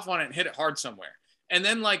to get off on it and hit it hard somewhere. And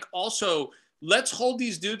then, like, also, let's hold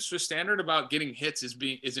these dudes to a standard about getting hits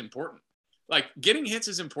is important. Like, getting hits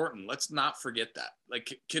is important. Let's not forget that.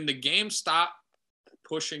 Like, can the game stop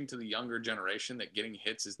pushing to the younger generation that getting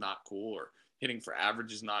hits is not cool or hitting for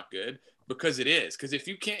average is not good? Because it is. Because if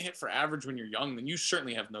you can't hit for average when you're young, then you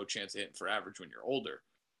certainly have no chance of hitting for average when you're older.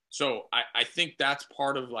 So I think that's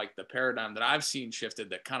part of like the paradigm that I've seen shifted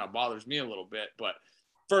that kind of bothers me a little bit. But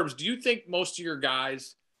Ferbs, do you think most of your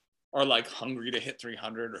guys are like hungry to hit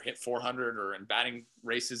 300 or hit 400 or in batting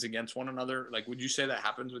races against one another? Like, would you say that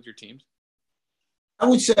happens with your teams? I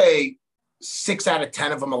would say 6 out of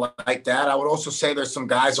 10 of them are like that. I would also say there's some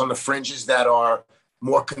guys on the fringes that are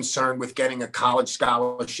more concerned with getting a college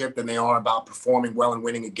scholarship than they are about performing well and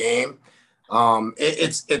winning a game.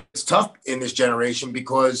 It's tough in this generation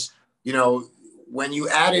because, you know, when you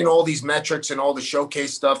add in all these metrics and all the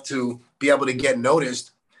showcase stuff to be able to get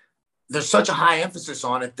noticed, there's such a high emphasis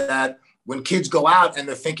on it that when kids go out and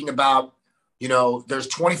they're thinking about, you know, there's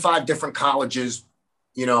 25 different colleges,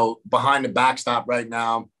 you know, behind the backstop right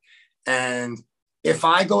now. And if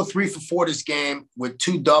I go 3 for 4 this game with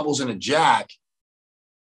 2 doubles and a jack,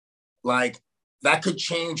 like that could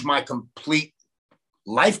change my complete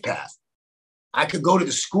life path. I could go to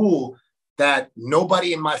the school that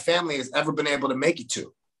nobody in my family has ever been able to make it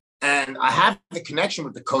to. And I have the connection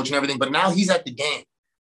with the coach and everything, but now he's at the game.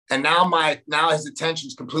 And now his attention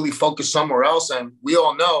is completely focused somewhere else. And we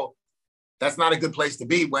all know that's not a good place to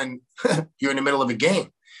be when you're in the middle of a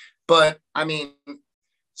game. But I mean,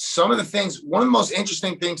 some of the things, one of the most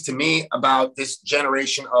interesting things to me about this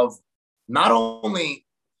generation of not only,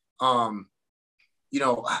 you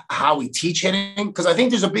know, how we teach hitting, because I think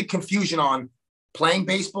there's a big confusion on playing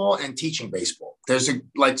baseball and teaching baseball. There's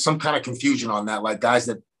like some kind of confusion on that, like guys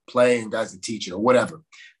that play and guys that teach it or whatever.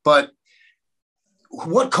 But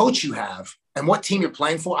what coach you have and what team you're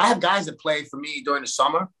playing for. I have guys that play for me during the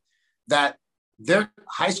summer that their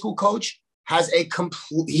high school coach has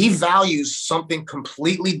he values something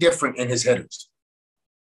completely different in his hitters.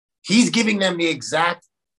 He's giving them the exact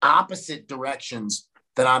opposite directions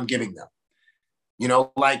that I'm giving them. You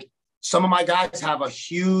know, like some of my guys have a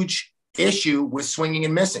huge issue with swinging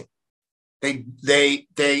and missing. And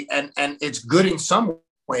it's good in some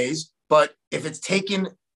ways, but if it's taken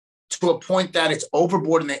to a point that it's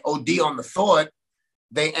overboard and they OD on the thought,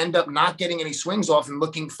 they end up not getting any swings off and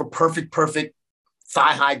looking for perfect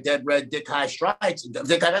thigh high, dead red, dick high strikes.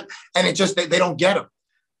 And it just, they don't get them.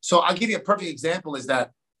 So I'll give you a perfect example is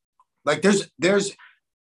that like there's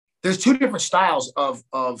 2 different styles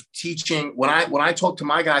of teaching. When I talk to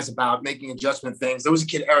my guys about making adjustment things, there was a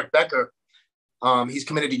kid, Eric Becker. He's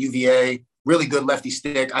committed to UVA, really good lefty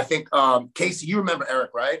stick. I think, Casey, you remember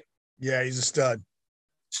Eric, right? Yeah, he's a stud.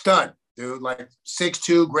 Stud, dude, like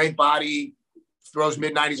 6'2", great body, throws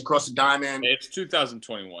mid-90s across the diamond. It's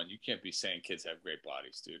 2021. You can't be saying kids have great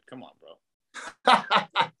bodies, dude. Come on, bro.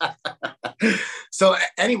 So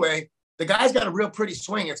anyway, the guy's got a real pretty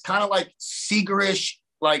swing. It's kind of like Seager-ish,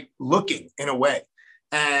 like looking in a way.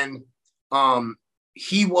 And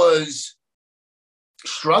he was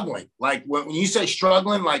struggling. Like when you say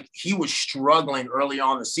struggling, like he was struggling early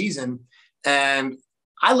on in the season. And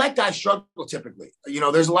I let guys struggle typically. You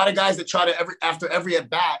know, there's a lot of guys that try to after every at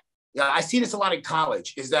bat. Yeah, I see this a lot in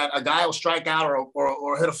college. Is that a guy will strike out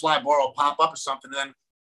or hit a fly ball or pop up or something, and then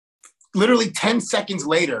literally 10 seconds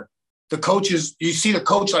later, you see the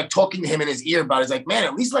coach like talking to him in his ear about it. He's like, man,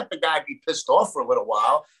 at least let the guy be pissed off for a little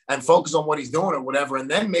while and focus on what he's doing or whatever, and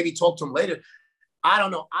then maybe talk to him later. I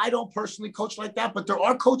don't know. I don't personally coach like that, but there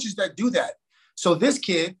are coaches that do that. So this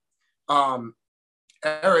kid,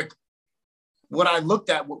 Eric. What I looked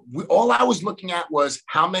at, all I was looking at was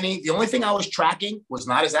the only thing I was tracking was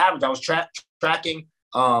not his average. I was tracking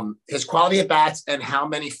his quality at bats and how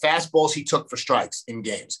many fastballs he took for strikes in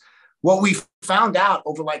games. What we found out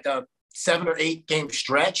over like a 7 or 8 game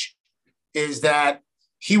stretch is that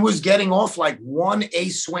he was getting off like 1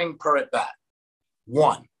 ace swing per at bat.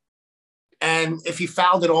 1. And if he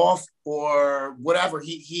fouled it off or whatever,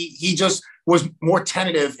 he just was more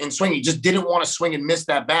tentative in swinging. He just didn't want to swing and miss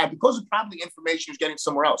that bad because of probably information he was getting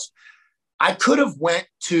somewhere else. I could have went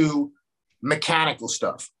to mechanical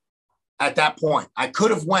stuff at that point. I could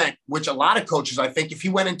have went, which a lot of coaches, I think, if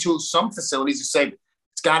you went into some facilities, you say,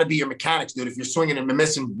 it's got to be your mechanics, dude, if you're swinging and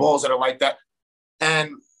missing balls that are like that.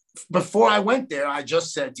 And before I went there, I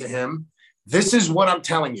just said to him, this is what I'm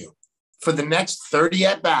telling you. For the next 30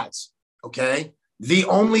 at-bats, okay, the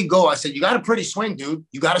only goal, I said, you got a pretty swing, dude.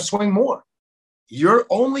 You got to swing more. Your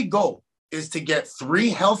only goal is to get 3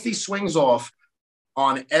 healthy swings off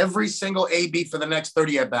on every single AB for the next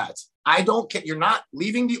 30 at-bats. I don't care. You're not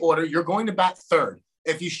leaving the order. You're going to bat third.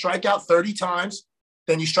 If you strike out 30 times,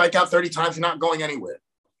 then you strike out 30 times. You're not going anywhere.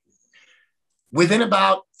 Within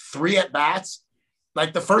about 3 at-bats,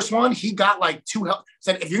 like the first one, he got like 2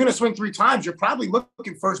 said, if you're going to swing 3 times, you're probably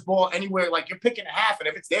looking first ball anywhere. Like you're picking a half. And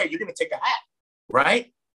if it's there, you're going to take a half.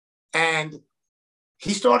 Right. And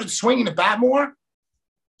he started swinging the bat more,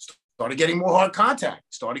 started getting more hard contact,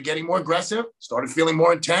 started getting more aggressive, started feeling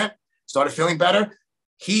more intent, started feeling better.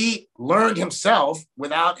 He learned himself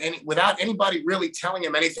without anybody really telling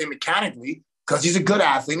him anything mechanically, because he's a good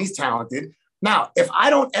athlete and he's talented. Now, if I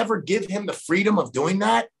don't ever give him the freedom of doing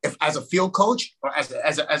that, if as a field coach or as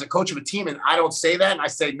a coach of a team, and I don't say that, and I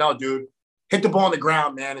say, no, dude, hit the ball on the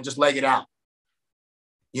ground, man, and just leg it out,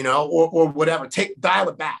 or whatever, dial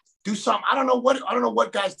it back, do something. I don't know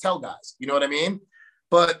what guys tell guys, you know what I mean?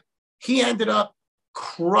 But he ended up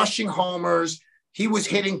crushing homers. He was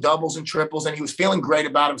hitting doubles and triples, and he was feeling great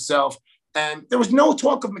about himself. And there was no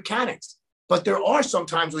talk of mechanics, but there are some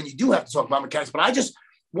times when you do have to talk about mechanics. But I just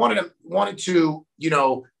wanted to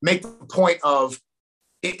make the point of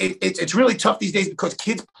it's really tough these days because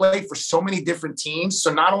kids play for so many different teams.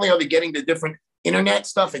 So not only are they getting the different internet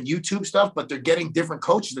stuff and YouTube stuff, but they're getting different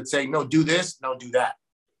coaches that say, no, do this, no, do that.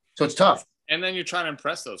 So it's tough. And then you're trying to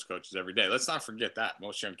impress those coaches every day. Let's not forget that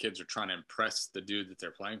most young kids are trying to impress the dude that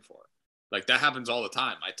they're playing for. Like that happens all the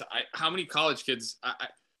time. How many college kids?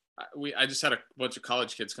 I just had a bunch of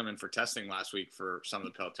college kids come in for testing last week for some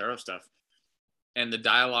of the Pelotero stuff, and the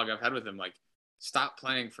dialogue I've had with them, like, stop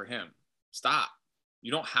playing for him. Stop.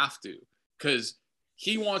 You don't have to, because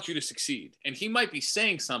he wants you to succeed, and he might be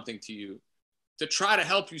saying something to you to try to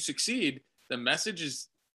help you succeed. The message is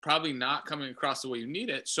probably not coming across the way you need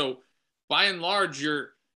it. So, by and large,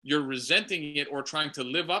 you're resenting it or trying to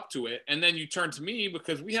live up to it. And then you turn to me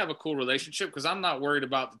because we have a cool relationship, because I'm not worried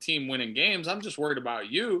about the team winning games. I'm just worried about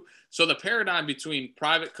you. So the paradigm between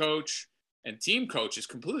private coach and team coach is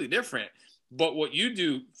completely different. But what you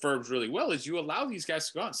do, Ferbs, really well is you allow these guys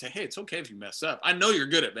to go out and say, hey, it's okay if you mess up. I know you're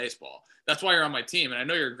good at baseball. That's why you're on my team. And I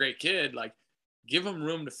know you're a great kid. Like, give them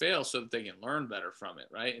room to fail so that they can learn better from it,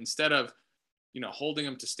 right? Instead of, holding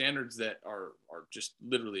them to standards that are just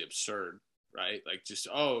literally absurd. Right? Like, just,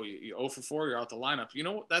 you 0 for 4, you're out the lineup.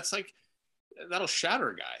 That's like, that'll shatter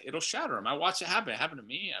a guy. It'll shatter him. I watch it happen. It happened to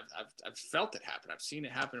me. I've felt it happen. I've seen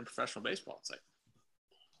it happen in professional baseball. It's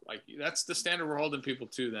like that's the standard we're holding people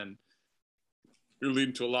to. Then you're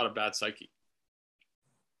leading to a lot of bad psyche.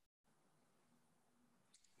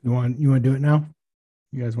 You want to do it now?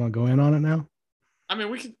 You guys want to go in on it now? I mean,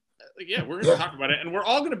 we could. We're going to talk about it, and we're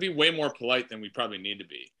all going to be way more polite than we probably need to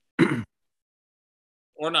be.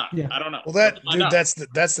 Or not. Yeah. I don't know. Well, that's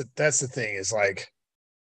the thing is like,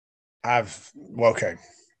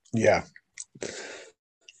 yeah.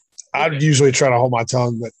 I'd usually try to hold my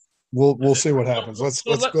tongue, but we'll see what happens. Let's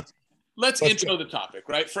intro the topic,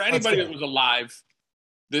 right? For anybody that was alive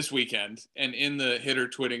this weekend and in the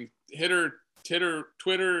Twitter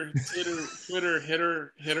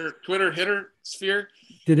sphere.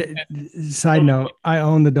 Side note, I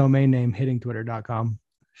own the domain name hittingtwitter.com.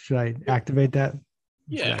 Should I activate that?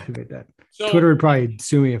 Yeah. Activate that. So, Twitter would probably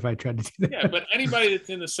sue me if I tried to do that. Yeah, but anybody that's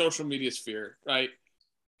in the social media sphere, right?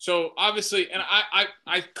 So obviously, and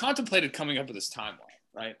I contemplated coming up with this timeline,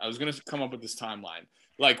 right? I was going to come up with this timeline,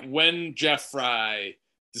 like when Jeff Fry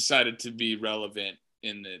decided to be relevant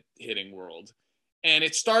in the hitting world. And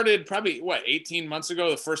it started probably, 18 months ago,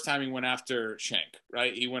 the first time he went after Schenk,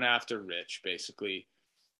 right? He went after Rich, basically,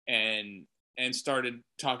 and started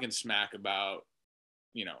talking smack about,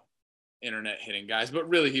 internet hitting guys. But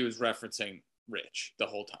really, he was referencing Rich the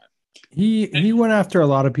whole time. He went after a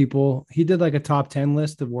lot of people. He did like a top 10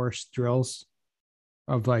 list of worst drills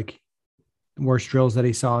that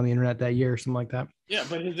he saw on the internet that year or something like that. Yeah,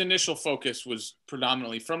 but his initial focus was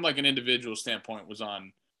predominantly, from like an individual standpoint, was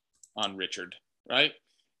on Richard, right?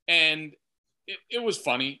 And it was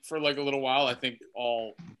funny for like a little while. I thought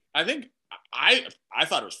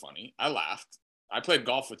it was funny. I laughed. I played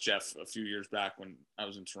golf with Jeff a few years back when I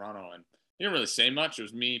was in Toronto, and he didn't really say much. It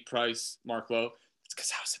was me, Price, Mark Lowe. It's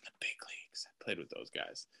because I was in the big leagues. I played with those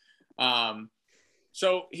guys.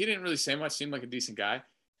 So he didn't really say much. Seemed like a decent guy.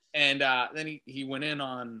 And then he went in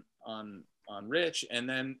on Rich, and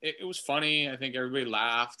then it was funny. I think everybody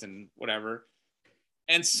laughed and whatever.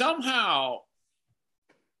 And somehow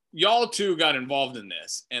y'all two got involved in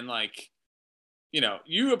this. And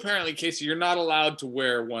you apparently, Casey, you're not allowed to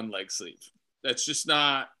wear one leg sleeve. That's just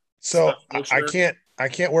not. So I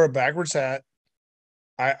can't wear a backwards hat.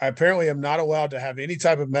 I apparently am not allowed to have any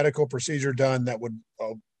type of medical procedure done that would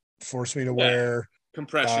force me to wear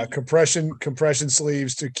compression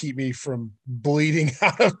sleeves to keep me from bleeding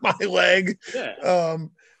out of my leg. Yeah.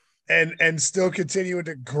 And still continuing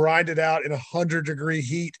to grind it out in 100-degree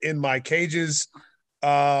heat in my cages.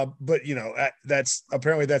 But that's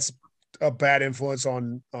a bad influence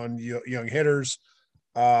on young hitters.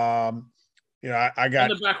 I got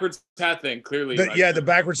the backwards hat thing clearly. The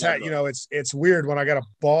backwards hat. It's weird when I got a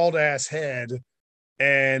bald ass head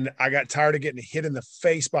and I got tired of getting hit in the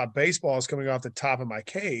face by baseballs coming off the top of my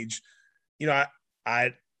cage, you know,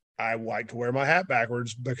 I like to wear my hat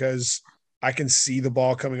backwards because I can see the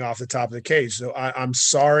ball coming off the top of the cage. So I'm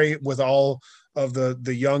sorry with all of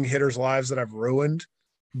the young hitters' lives that I've ruined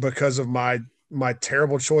because of my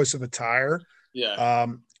terrible choice of attire. Yeah.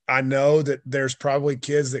 I know that there's probably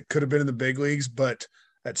kids that could have been in the big leagues, but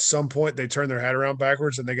at some point they turned their hat around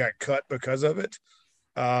backwards and they got cut because of it.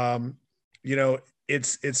 You know,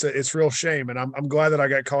 it's real shame. And I'm glad that I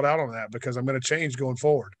got called out on that because I'm going to change going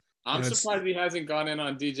forward. I'm surprised he hasn't gone in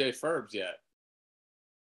on DJ Ferbs yet.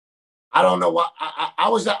 I don't know what I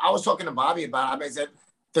was talking to Bobby about. I mean, that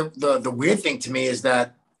the weird thing to me is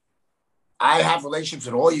that I have relationships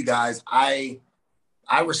with all you guys. I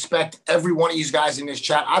respect every one of you guys in this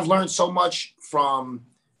chat. I've learned so much from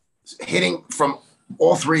hitting from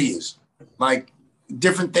all three of you, like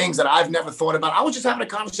different things that I've never thought about. I was just having a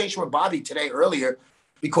conversation with Bobby today earlier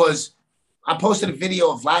because I posted a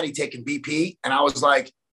video of Vladdy taking BP, and I was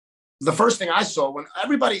like, the first thing I saw when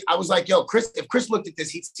I was like, yo, Chris, if Chris looked at this,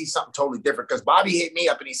 he'd see something totally different. Because Bobby hit me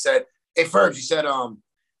up and he said, hey, Ferbs, he said,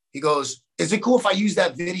 he goes, is it cool if I use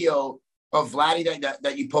that video of Vladdy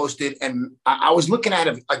that you posted? And I was looking at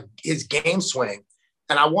his game swing,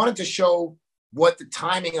 and I wanted to show what the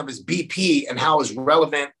timing of his BP and how it's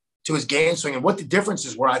relevant to his game swing and what the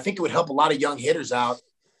differences were. I think it would help a lot of young hitters out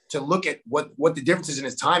to look at what the differences in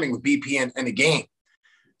his timing with BP and the game.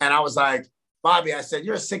 And I was like, Bobby, I said,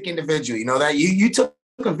 you're a sick individual. You know that you took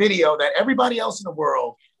a video that everybody else in the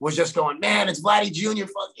world was just going, man, it's Vladdy Jr.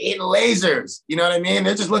 fucking hitting lasers. You know what I mean?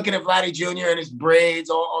 They're just looking at Vladdy Jr. and his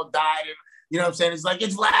braids all dyed. And, you know what I'm saying? It's like,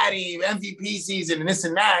 it's Vladdy, MVP season and this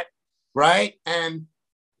and that, right? And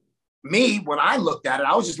me, when I looked at it,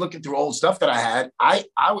 I was just looking through old stuff that I had.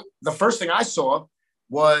 The first thing I saw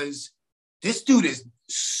was this dude is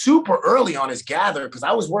super early on his gather because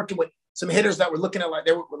I was working with some hitters that were looking at like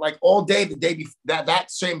they were like all day the day before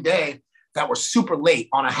that same day that were super late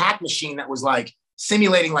on a hack machine that was like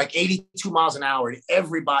simulating like 82 miles an hour, and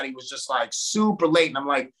everybody was just like super late. And I'm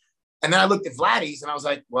like, and then I looked at Vladdy's and I was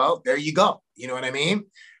like, well, there you go. You know what I mean?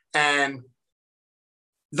 And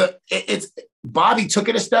it's Bobby took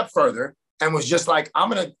it a step further and was just like, I'm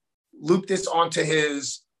gonna loop this onto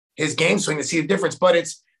his game swing to see the difference. But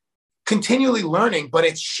it's continually learning, but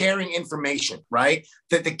it's sharing information, right?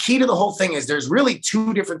 That the key to the whole thing is there's really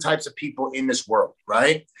two different types of people in this world,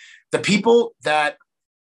 right? The people that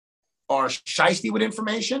are shiesty with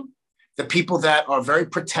information, the people that are very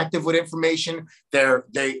protective with information.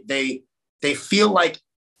 They feel like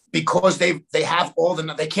because they have all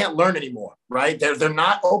they can't learn anymore, right? They're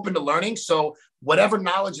not open to learning. So whatever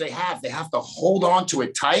knowledge they have to hold on to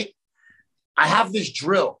it tight. I have this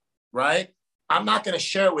drill, right? I'm not going to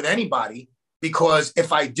share it with anybody because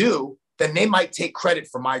if I do, then they might take credit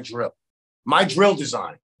for my drill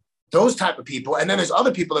design, those type of people. And then there's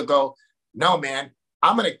other people that go, no, man,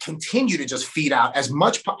 I'm going to continue to just feed out as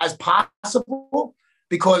much as possible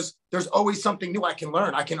because there's always something new I can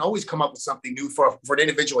learn. I can always come up with something new for an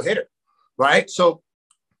individual hitter, right? So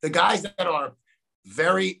the guys that are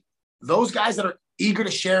those guys that are eager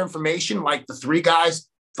to share information, like the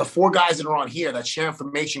four guys that are on here that share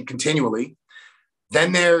information continually.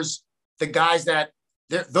 Then there's the guys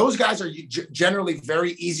those guys are generally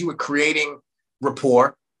very easy with creating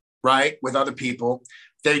rapport, right, with other people.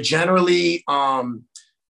 They generally are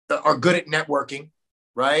good at networking,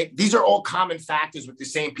 right? These are all common factors with the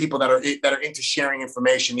same people that are into sharing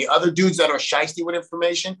information. The other dudes that are shiesty with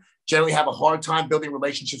information generally have a hard time building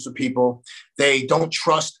relationships with people. They don't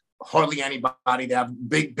trust hardly anybody. They have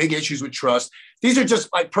big issues with trust. These are just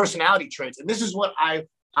like personality traits. And this is what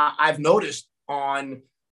I've noticed on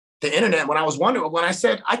the internet when I was wondering, when I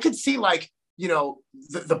said I could see like, you know,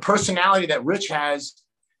 the personality that Rich has.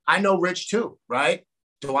 I know Rich too, right?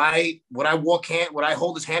 Would I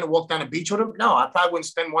hold his hand and walk down the beach with him? No, I probably wouldn't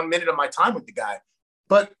spend 1 minute of my time with the guy.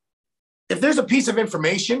 But if there's a piece of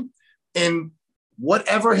information in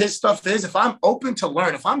whatever his stuff is, if I'm open to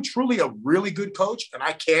learn, if I'm truly a really good coach and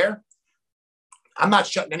I care, I'm not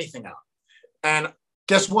shutting anything out. And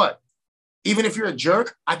guess what? Even if you're a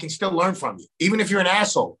jerk, I can still learn from you. Even if you're an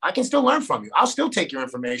asshole, I can still learn from you. I'll still take your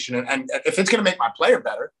information and if it's going to make my player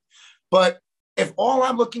better. But if all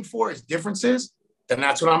I'm looking for is differences, then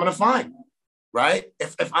that's what I'm going to find, right?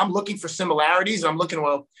 If I'm looking for similarities, I'm looking,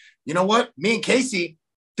 well, you know what? Me and Casey,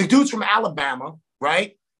 the dude's from Alabama,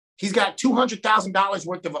 right? He's got $200,000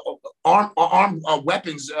 worth of arm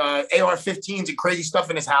weapons, AR-15s and crazy stuff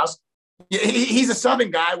in his house. He's a Southern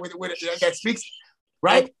guy with that speaks,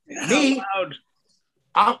 right? Me,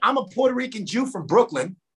 I'm a Puerto Rican Jew from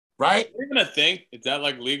Brooklyn, right? Even a thing? Is that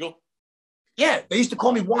like legal? Yeah, they used to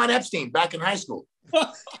call me Juan Epstein back in high school.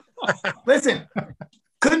 Listen,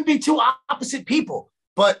 couldn't be two opposite people.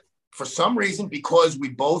 But for some reason, because we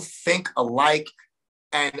both think alike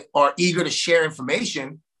and are eager to share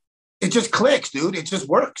information, it just clicks, dude. It just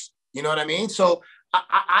works. You know what I mean? So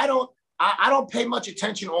I don't pay much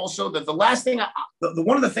attention. Also, the last thing,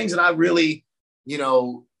 one of the things that I really,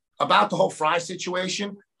 about the whole Fry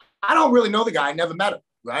situation, I don't really know the guy. I never met him.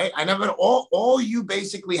 Right? I never. All you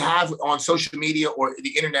basically have on social media or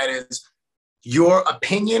the internet is your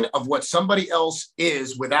opinion of what somebody else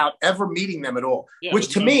is without ever meeting them at all. Yeah, which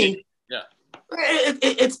to me,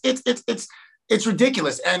 it's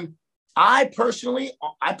ridiculous. And I personally,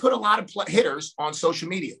 I put a lot of hitters on social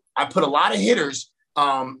media. I put a lot of hitters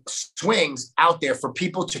swings out there for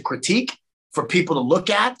people to critique, for people to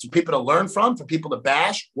look at, for people to learn from, for people to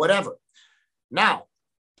bash, whatever. Now,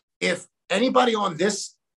 if anybody on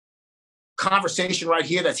this conversation right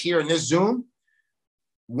here that's here in this Zoom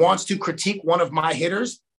wants to critique one of my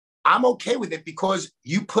hitters, I'm okay with it because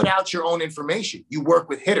you put out your own information. You work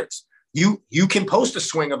with hitters. You can post a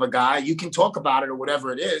swing of a guy, you can talk about it or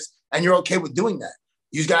whatever it is, and you're okay with doing that.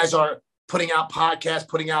 You guys are putting out podcasts,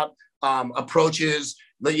 putting out approaches,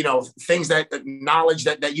 things that knowledge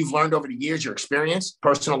that you've learned over the years, your experience,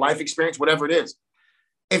 personal life experience, whatever it is.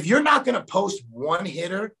 If you're not going to post one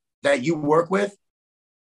hitter that you work with,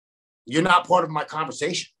 you're not part of my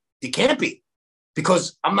conversation. You can't be,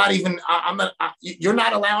 because you're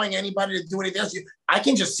not allowing anybody to do anything else. I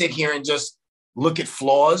can just sit here and just look at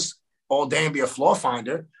flaws all day and be a flaw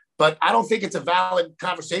finder, but I don't think it's a valid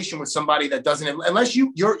conversation with somebody that doesn't, unless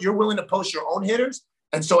you're willing to post your own hitters,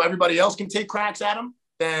 and so everybody else can take cracks at them.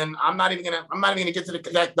 Then I'm not even gonna get to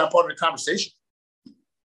that part of the conversation.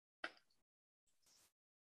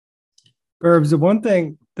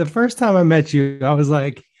 Burbs, the first time I met you, I was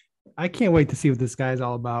like, I can't wait to see what this guy's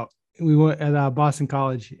all about. We went at Boston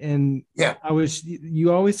College, and yeah,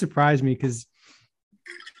 you always surprise me because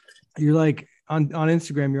you're like on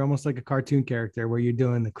Instagram, you're almost like a cartoon character where you're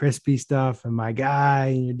doing the crispy stuff and my guy,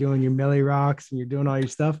 and you're doing your Millie Rocks and you're doing all your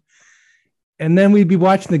stuff. And then we'd be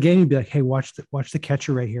watching the game and be like, hey, watch the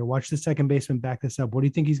catcher right here. Watch the second baseman back this up. What do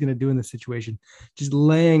you think he's going to do in this situation? Just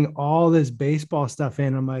laying all this baseball stuff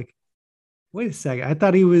in. I'm like, wait a second. I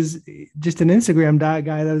thought he was just an Instagram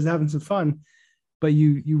guy that was having some fun, but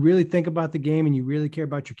you really think about the game and you really care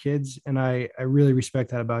about your kids. And I really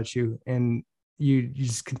respect that about you. And you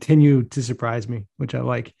just continue to surprise me, which I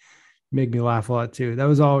like. Make me laugh a lot too. That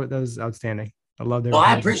was outstanding. I love that. Well,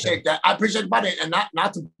 I appreciate that. I appreciate about it. And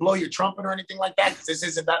not to blow your trumpet or anything like that, because this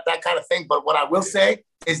isn't that kind of thing. But what I will say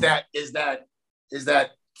is that it's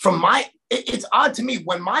odd to me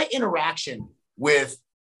when my interaction with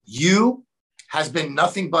you has been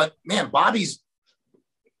nothing but, man, Bobby's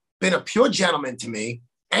been a pure gentleman to me.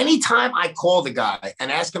 Anytime I call the guy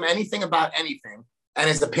and ask him anything about anything and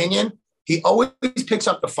his opinion, he always picks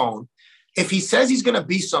up the phone. If he says he's going to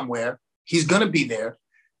be somewhere, he's going to be there.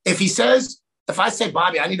 If I say,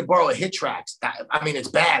 Bobby, I need to borrow a HitTrax, I mean, it's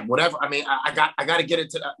bad, whatever. I mean, I got to get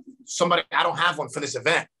it to somebody. I don't have one for this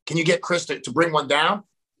event. Can you get Chris to bring one down?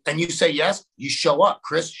 And you say yes, you show up.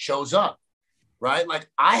 Chris shows up, right? Like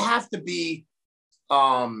I have to be.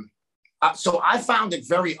 So I found it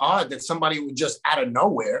very odd that somebody would just out of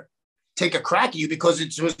nowhere take a crack at you, because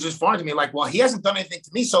it was just foreign to me. Like, well, he hasn't done anything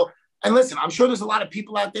to me. So, and listen, I'm sure there's a lot of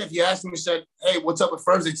people out there. If you ask them, you said, hey, what's up with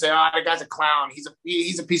Ferbs? They'd say, that guy's a clown. He's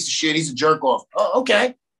a piece of shit. He's a jerk off. Oh,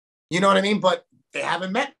 okay. You know what I mean? But they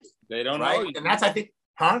haven't met me. They don't right? know you. And that's, I think,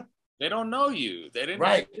 huh? They don't know you. They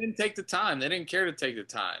didn't take the time. They didn't care to take the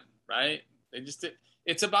time, right? They just did.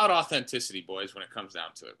 It's about authenticity, boys, when it comes down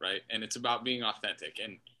to it, right? And it's about being authentic.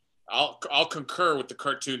 And I'll concur with the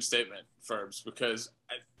cartoon statement, Ferbs, because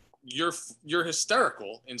you're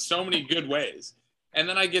hysterical in so many good ways. And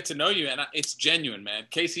then I get to know you, and it's genuine, man.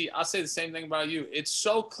 Casey, I'll say the same thing about you. It's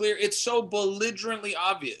so clear. It's so belligerently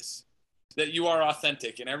obvious that you are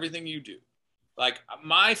authentic in everything you do. Like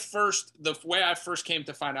the way I first came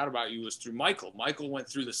to find out about you was through Michael. Michael went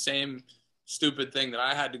through the same stupid thing that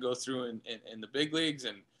I had to go through in the big leagues.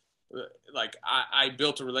 And like I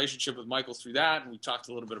built a relationship with Michael through that. And we talked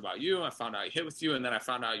a little bit about you. I found out he hit with you. And then I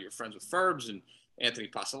found out you were friends with Ferbs and Anthony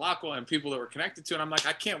Pasalaco and people that were connected to. And I'm like,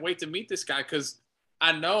 I can't wait to meet this guy, because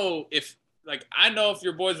I know if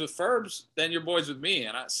you're boys with Ferbs, then you're boys with me.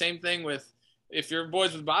 And same thing with, if you're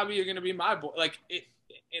boys with Bobby, you're going to be my boy. Like it,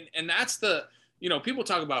 and that's the, people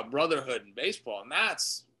talk about brotherhood in baseball, and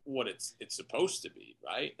that's what it's supposed to be,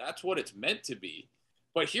 right? That's what it's meant to be.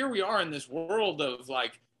 But here we are in this world of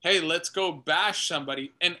like, hey, let's go bash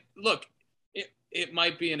somebody. And look, it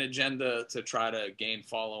might be an agenda to try to gain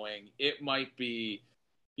following. It might be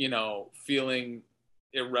feeling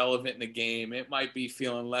irrelevant in the game. It might be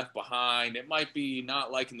feeling left behind. It might be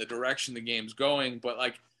not liking the direction the game's going, but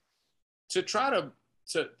like to try to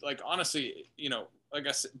like, honestly, like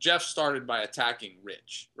I said, Jeff started by attacking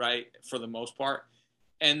Rich, right? For the most part.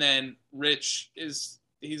 And then Rich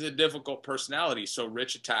he's a difficult personality. So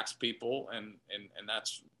Rich attacks people and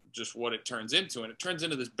that's just what it turns into. And it turns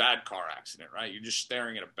into this bad car accident, right? You're just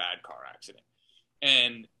staring at a bad car accident.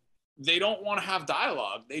 And they don't want to have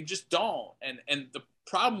dialogue. They just don't. And the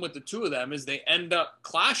problem with the two of them is they end up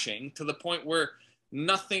clashing to the point where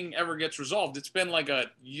nothing ever gets resolved. It's been like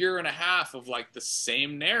a year and a half of like the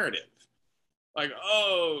same narrative. Like,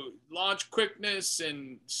 launch quickness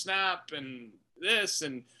and snap and this.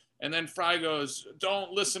 And then Fry goes,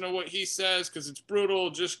 don't listen to what he says because it's brutal.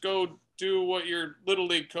 Just go do what your little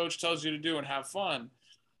league coach tells you to do and have fun.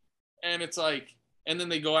 And it's like, and then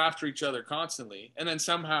they go after each other constantly. And then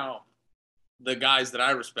somehow the guys that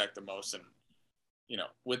I respect the most, and,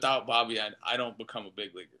 without Bobby, I don't become a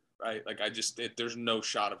big leaguer, right? Like there's no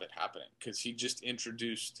shot of it happening because he just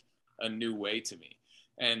introduced a new way to me.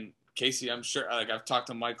 And Casey, I'm sure, like I've talked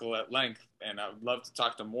to Michael at length, and I would love to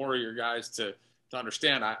talk to more of your guys to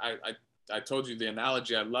understand. I told you the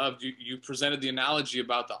analogy I loved. You presented the analogy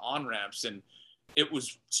about the on-ramps, and it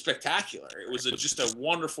was spectacular. It was just a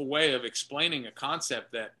wonderful way of explaining a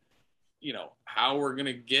concept that, how we're going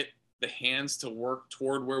to get the hands to work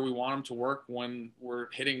toward where we want them to work when we're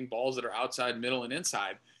hitting balls that are outside, middle, and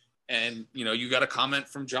inside. And, you got a comment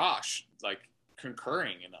from Josh, like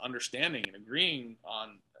concurring and understanding and agreeing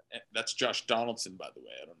on. That's Josh Donaldson, by the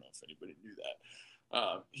way. I don't know if anybody knew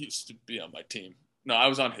that. He used to be on my team. No, I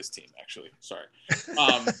was on his team, actually. Sorry.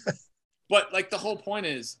 But like the whole point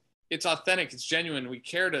is it's authentic. It's genuine. We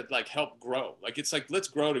care to like help grow. Like, it's like, let's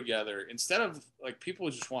grow together instead of like people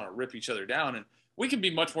just want to rip each other down. And we can be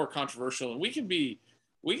much more controversial, and we can be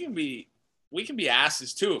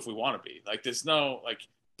asses too, if we want to be. Like, there's no like,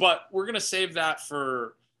 but we're going to save that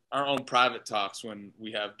for our own private talks when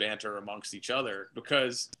we have banter amongst each other,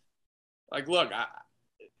 because like, look,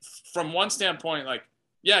 from one standpoint, like,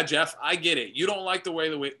 yeah, Jeff, I get it. You don't like the way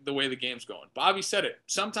the game's going. Bobby said it.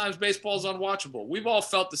 Sometimes baseball's unwatchable. We've all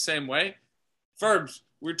felt the same way. Ferbs,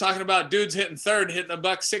 we were talking about dudes hitting third, hitting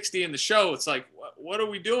 $160 in the show. It's like, what are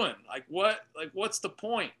we doing? Like, what's the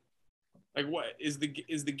point? Like, what is the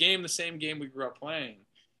game the same game we grew up playing?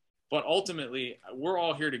 But ultimately, we're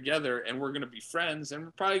all here together, and we're going to be friends, and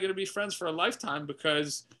we're probably going to be friends for a lifetime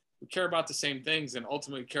because we care about the same things and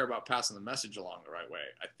ultimately care about passing the message along the right way,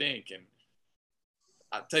 I think. And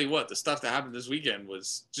I'll tell you what, the stuff that happened this weekend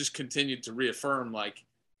was just continued to reaffirm like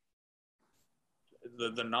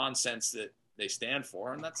the nonsense that they stand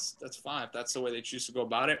for. And that's fine. If that's the way they choose to go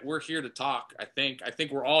about it, we're here to talk. I think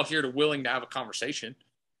we're all here willing to have a conversation,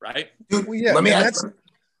 right? Dude, let me ask.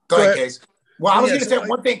 Go ahead, Case. Well, I was going to say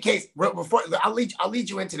one thing, Case, before I'll lead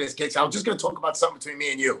you into this, Case. I was just going to talk about something between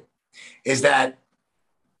me and you, is that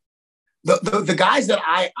the guys that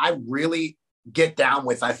I really get down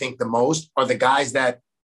with, I think the most, are the guys that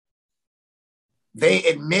they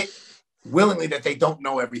admit willingly that they don't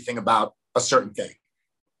know everything about a certain thing.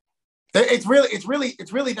 It's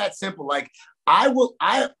really that simple. Like, I will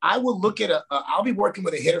look at I'll be working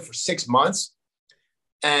with a hitter for 6 months,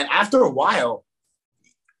 and after a while,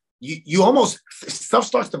 you almost, stuff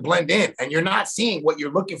starts to blend in, and you're not seeing what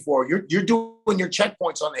you're looking for. You're doing your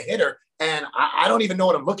checkpoints on the hitter, and I don't even know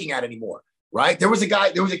what I'm looking at anymore. Right? There was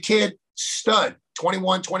a kid, stud,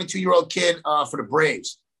 21, 22-year-old kid for the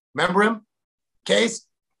Braves. Remember him, Case?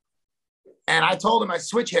 And I told him I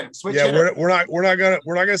switch hit him. We're not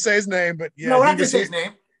gonna say his name, but yeah, no, we're not gonna say his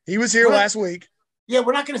name. He was here last week. Yeah,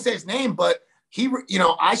 we're not gonna say his name, but he,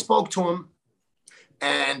 I spoke to him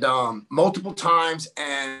and multiple times,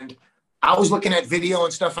 and I was looking at video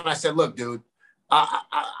and stuff, and I said, look, dude,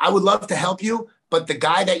 I would love to help you, but the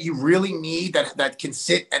guy that you really need that can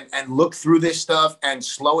sit and look through this stuff and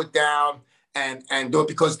slow it down and do it,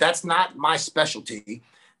 because that's not my specialty,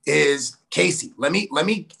 is Casey. Let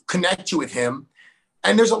me connect you with him.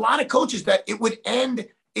 And there's a lot of coaches that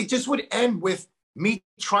it just would end with me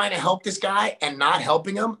trying to help this guy and not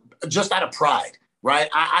helping him just out of pride, right?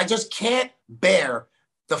 I just can't bear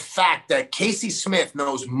the fact that Casey Smith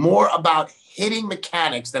knows more about hitting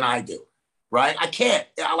mechanics than I do, right? I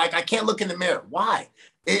can't look in the mirror. Why?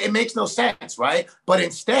 It makes no sense, right? But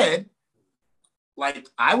instead, like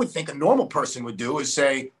I would think a normal person would do is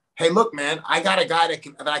say, hey, look, man, I got a guy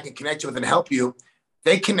that I can connect you with and help you.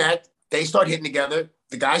 They connect, they start hitting together.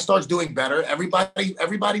 The guy starts doing better.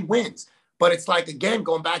 Everybody wins. But it's like, again,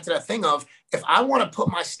 going back to that thing of, if I want to put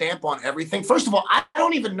my stamp on everything, first of all, I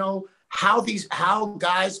don't even know how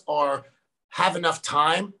guys are have enough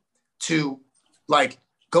time to like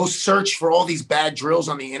go search for all these bad drills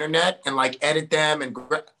on the internet and like edit them. And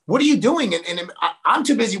what are you doing? And I'm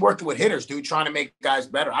too busy working with hitters, dude, trying to make guys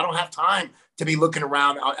better. I don't have time to be looking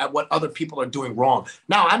around at what other people are doing wrong.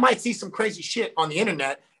 Now, I might see some crazy shit on the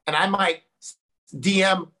internet and I might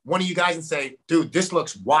DM one of you guys and say, dude, this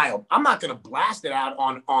looks wild. I'm not going to blast it out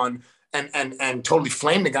on and totally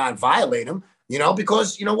flame the guy and violate him, you know,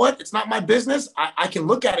 because you know what? It's not my business. I can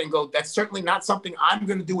look at it and go, that's certainly not something I'm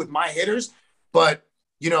going to do with my hitters. But,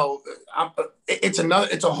 you know, it's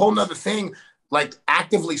a whole nother thing, like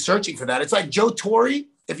actively searching for that. It's like Joe Torre.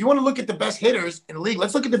 If you want to look at the best hitters in the league,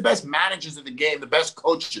 let's look at the best managers of the game, the best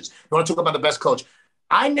coaches. You want to talk about the best coach.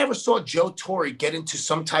 I never saw Joe Torre get into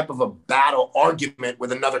some type of a battle argument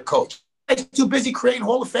with another coach. He's too busy creating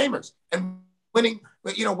Hall of Famers and winning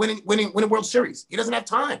World Series. He doesn't have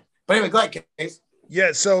time. But anyway, go ahead, Case.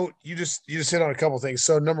 Yeah, so you just hit on a couple of things.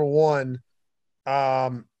 So number one,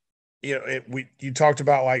 you talked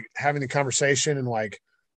about like having the conversation and like,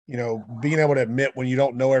 you know, being able to admit when you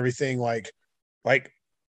don't know everything. Like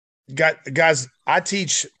guys, I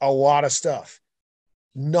teach a lot of stuff.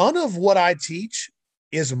 None of what I teach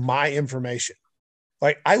is my information.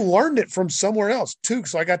 Like I learned it from somewhere else too.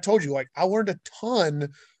 Because like I told you, like I learned a ton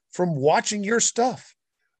from watching your stuff.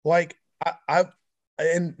 Like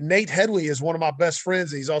and Nate Headley is one of my best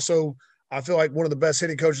friends. He's also, I feel like, one of the best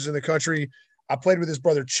hitting coaches in the country. I played with his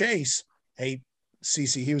brother Chase. Hey,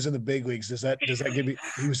 CC, he was in the big leagues. Does that give you?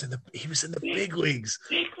 He was in the big leagues.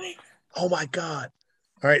 Oh my God!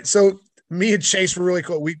 All right, so me and Chase were really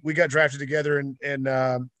cool. We got drafted together in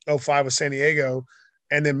 05 with San Diego,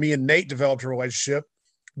 and then me and Nate developed a relationship.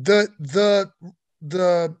 The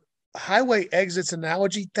highway exits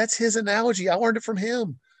analogy, that's his analogy. I learned it from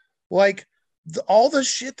him. Like all the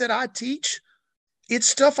shit that I teach, it's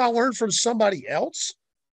stuff I learned from somebody else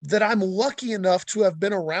that I'm lucky enough to have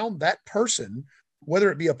been around that person,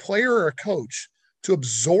 whether it be a player or a coach, to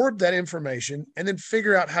absorb that information and then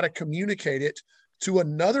figure out how to communicate it to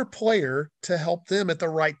another player to help them at the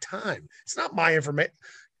right time. It's not my information.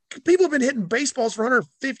 People have been hitting baseballs for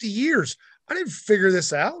 150 years. I didn't figure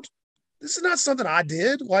this out. This is not something I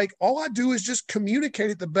did. Like all I do is just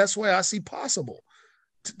communicate it the best way I see possible.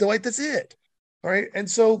 Like that's it. All right. And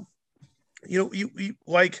so, you know, you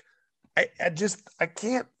like, I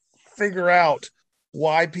can't figure out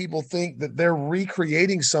why people think that they're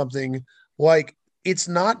recreating something. Like it's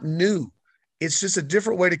not new. It's just a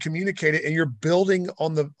different way to communicate it. And you're building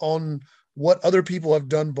on what other people have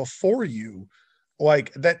done before you.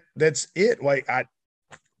 Like that's it. Like, I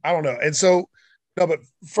don't know. And so, no, but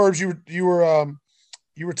Ferbs, you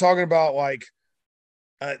were talking about like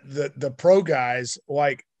the pro guys,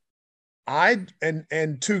 like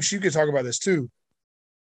and Tooks, you could talk about this too.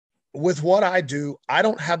 With what I do, I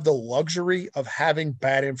don't have the luxury of having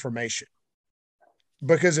bad information,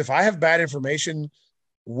 because if I have bad information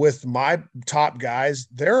with my top guys,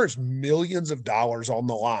 there's millions of dollars on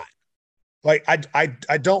the line. Like I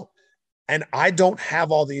don't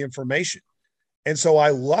have all the information. And so I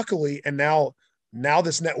luckily, and now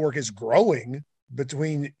this network is growing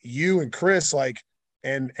between you and Chris, like,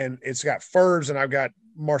 and it's got Ferbs, and I've got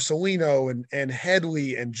Marcelino and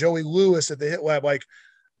Headley and Joey Lewis at the Hit Lab. Like,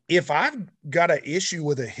 if I've got an issue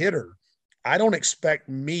with a hitter, I don't expect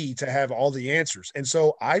me to have all the answers. And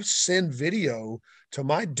so I send video to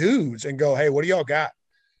my dudes and go, hey, what do y'all got?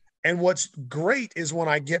 And what's great is when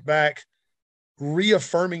I get back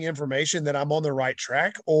reaffirming information that I'm on the right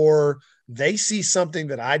track, or they see something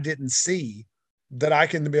that I didn't see, that I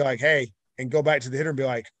can be like, hey, and go back to the hitter and be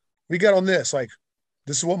like, we got on this, like,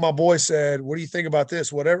 this is what my boy said. What do you think about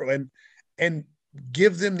this? Whatever. And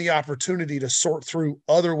give them the opportunity to sort through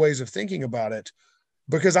other ways of thinking about it,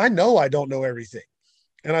 because I know I don't know everything.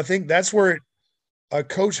 And I think that's where a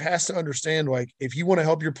coach has to understand, like, if you want to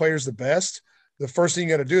help your players the best, the first thing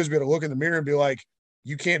you got to do is be able to look in the mirror and be like,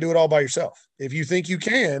 you can't do it all by yourself. If you think you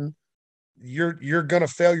can, you're going to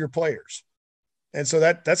fail your players. And so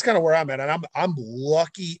that's kind of where I'm at. And I'm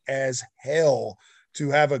lucky as hell to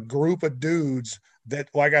have a group of dudes that,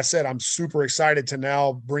 like I said, I'm super excited to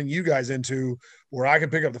now bring you guys into, where I can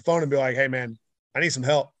pick up the phone and be like, hey man, I need some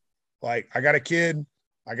help. Like, I got a kid,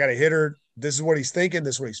 I got a hitter. This is what he's thinking.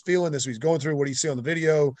 This is what he's feeling. This is what he's going through. What do you see on the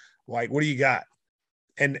video? Like, what do you got?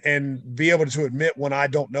 And be able to admit when I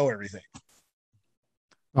don't know everything.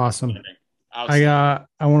 Awesome. I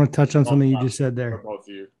want to touch on something you just said there. For both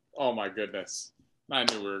of you. Oh my goodness. I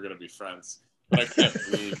knew we were going to be friends, but I can't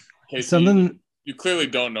believe Casey, you clearly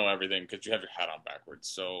don't know everything because you have your hat on backwards.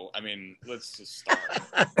 So, I mean, let's just start.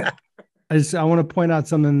 I want to point out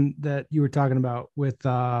something that you were talking about with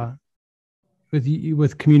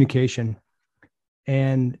communication.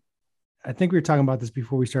 And I think we were talking about this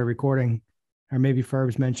before we started recording, or maybe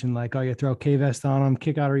Ferbs mentioned like, oh, you throw a K vest on them,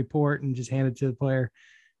 kick out a report, and just hand it to the player.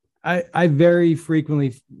 I very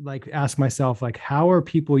frequently like ask myself, like, how are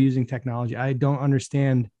people using technology? I don't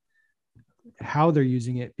understand how they're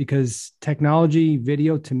using it, because technology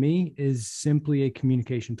video to me is simply a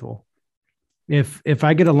communication tool. If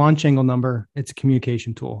I get a launch angle number, it's a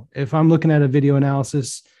communication tool. If I'm looking at a video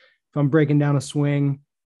analysis, if I'm breaking down a swing,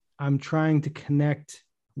 I'm trying to connect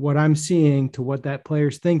what I'm seeing to what that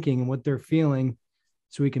player's thinking and what they're feeling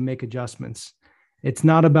so we can make adjustments. It's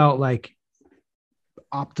not about like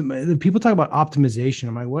people talk about optimization.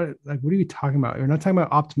 I'm like, what are you talking about? We're not talking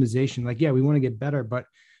about optimization. Like, yeah, we want to get better, but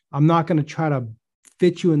I'm not going to try to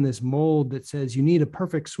fit you in this mold that says you need a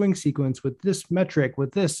perfect swing sequence with this metric,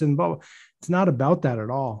 with this and blah. It's not about that at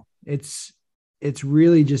all. It's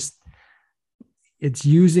really just, it's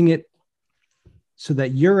using it so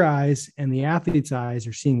that your eyes and the athlete's eyes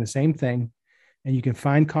are seeing the same thing, and you can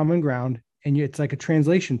find common ground. And it's like a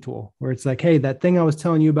translation tool where it's like, hey, that thing I was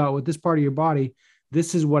telling you about with this part of your body,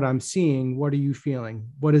 this is what I'm seeing. What are you feeling?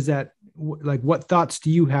 What is that? Like, what thoughts do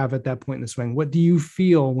you have at that point in the swing? What do you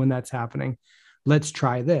feel when that's happening? Let's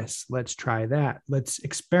try this. Let's try that. Let's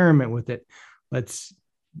experiment with it. Let's,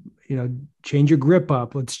 change your grip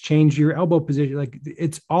up. Let's change your elbow position. Like,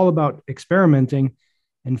 it's all about experimenting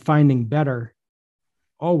and finding better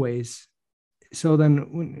always. So then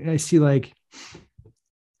when I see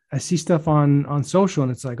stuff on social,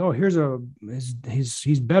 and it's like, oh,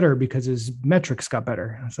 he's better because his metrics got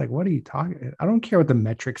better. And it's like, what are you talking? I don't care what the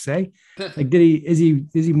metrics say. Like, is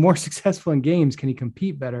he more successful in games? Can he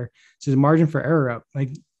compete better? Is his margin for error up?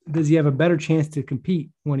 Like, does he have a better chance to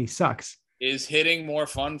compete when he sucks? Is hitting more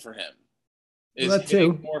fun for him? Is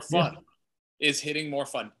hitting more fun? Yeah. Is hitting more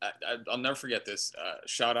fun? I'll never forget this.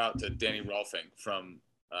 Shout out to Danny Rolfing from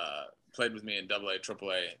played with me in AA,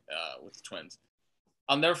 AAA with the Twins.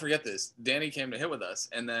 I'll never forget this. Danny came to hit with us,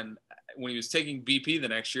 and then when he was taking BP the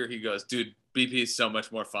next year, he goes, dude, BP is so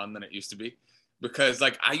much more fun than it used to be. Because,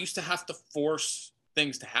 like, I used to have to force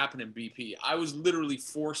things to happen in BP. I was literally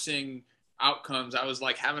forcing outcomes. I was,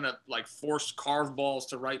 like, having to, like, force carve balls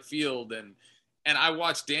to right field. And I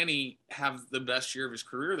watched Danny have the best year of his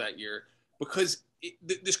career that year because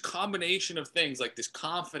this combination of things, like this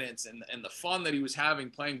confidence and the fun that he was having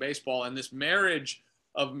playing baseball and this marriage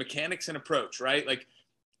of mechanics and approach, right? Like,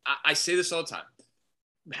 I say this all the time.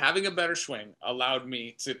 Having a better swing allowed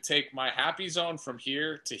me to take my happy zone from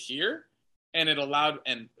here to here. And it allowed,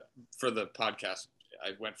 and for the podcast,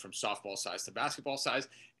 I went from softball size to basketball size.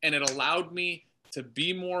 And it allowed me to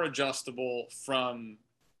be more adjustable from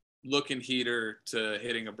looking heater to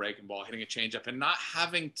hitting a breaking ball, hitting a changeup, and not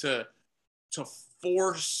having to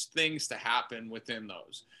force things to happen within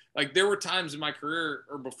those. Like, there were times in my career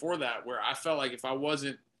or before that where I felt like if I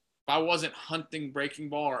wasn't hunting breaking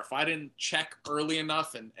ball, or if I didn't check early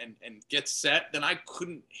enough and get set, then I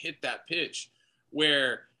couldn't hit that pitch.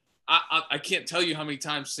 Where I can't tell you how many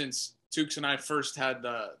times since Tukes and I first had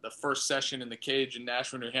the first session in the cage in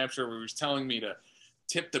Nashua, New Hampshire, where he was telling me to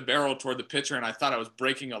tip the barrel toward the pitcher, and I thought I was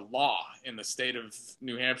breaking a law in the state of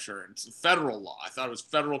New Hampshire. It's a federal law. I thought it was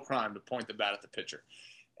federal crime to point the bat at the pitcher.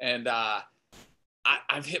 And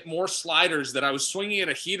I've hit more sliders that I was swinging at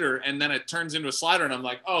a heater, and then it turns into a slider, and I'm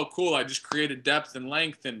like, oh, cool, I just created depth and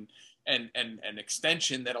length and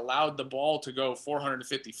extension that allowed the ball to go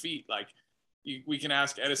 450 feet. Like, we can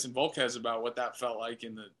ask Edison Volquez about what that felt like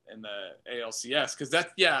in the ALCS, because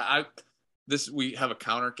we have a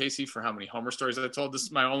counter, Casey, for how many Homer stories I told. This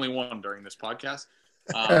is my only one during this podcast.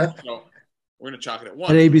 So we're gonna chalk it at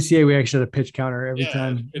one. At ABCA, we actually had a pitch counter every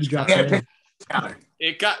time you dropped it.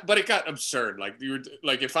 It got absurd.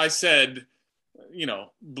 Like, if I said,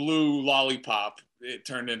 blue lollipop, it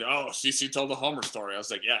turned into, oh, CC told a Homer story. I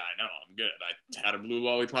was like, yeah, I know, I'm good. I had a blue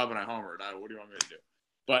lollipop and I homered. What do you want me to do?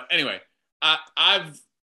 But anyway, I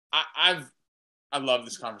love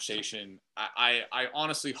this conversation. I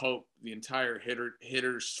honestly hope the entire hitter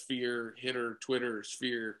Twitter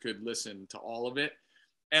sphere could listen to all of it.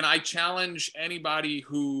 And I challenge anybody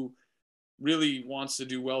who really wants to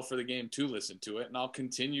do well for the game to listen to it. And I'll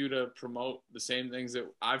continue to promote the same things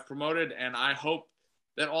that I've promoted. And I hope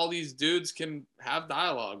that all these dudes can have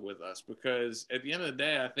dialogue with us, because at the end of the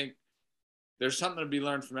day, I think there's something to be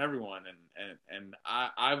learned from everyone. And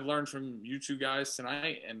I've learned from you two guys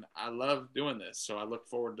tonight, and I love doing this. So I look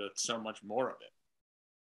forward to so much more of it.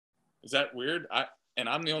 Is that weird?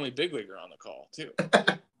 I'm the only big leaguer on the call too.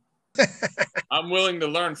 I'm willing to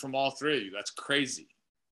learn from all three of you. That's crazy.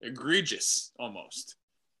 Egregious almost.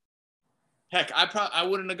 Heck, I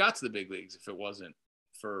wouldn't have got to the big leagues if it wasn't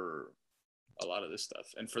for a lot of this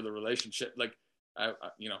stuff and for the relationship. Like,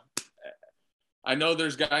 I know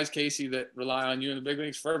there's guys, Casey, that rely on you in the big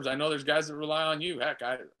leagues. Furbs, I know there's guys that rely on you. Heck,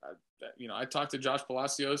 I talked to Josh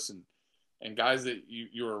Palacios and guys that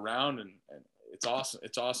you were around, and it's awesome.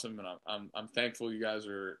 It's awesome, and I'm thankful you guys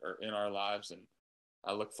are in our lives, and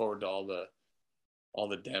I look forward to all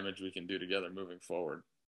the damage we can do together moving forward.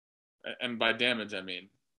 And by damage, I mean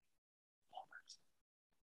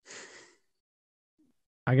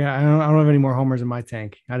I don't have any more homers in my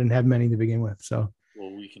tank. I didn't have many to begin with, so.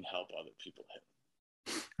 Well, we can help other people hit.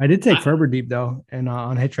 I did take Ferber deep though, and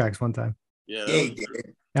on hit tracks one time. Yeah,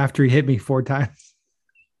 after he hit me 4 times.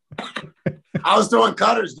 I was throwing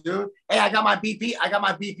cutters, dude. Hey, I got my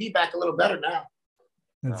BP back a little better now.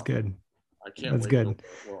 That's good. I can't. That's good.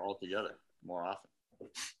 We're all together more often.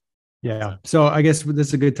 Yeah. So I guess this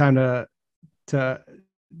is a good time to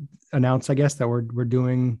announce, I guess, that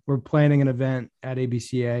we're planning an event at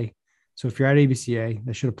ABCA. So if you're at ABCA,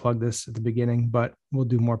 I should have plugged this at the beginning, but we'll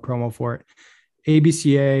do more promo for it.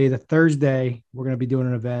 ABCA, the Thursday, we're going to be doing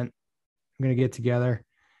an event. I'm going to get together,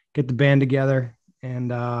 get the band together,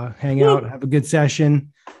 and hang out, have a good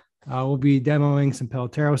session. We'll be demoing some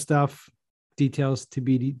Pelotero stuff, details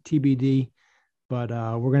TBD, but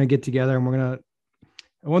we're going to get together, and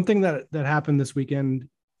one thing that happened this weekend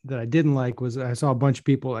that I didn't like was I saw a bunch of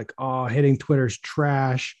people like, oh, hitting Twitter's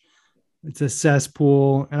trash. It's a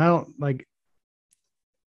cesspool. And I don't like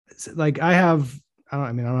I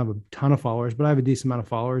don't have a ton of followers, but I have a decent amount of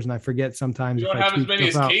followers, and I forget sometimes. You don't have as many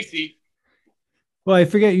as Casey. Well, I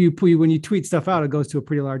forget when you tweet stuff out, it goes to a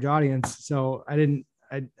pretty large audience. So I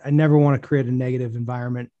never want to create a negative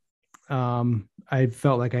environment. I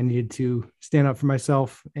felt like I needed to stand up for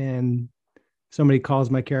myself, and somebody calls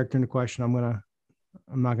my character into question, I'm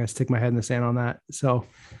not going to stick my head in the sand on that. So,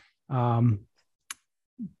 the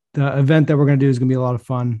event that we're going to do is going to be a lot of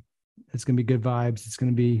fun. It's going to be good vibes. It's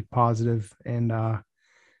going to be positive. And,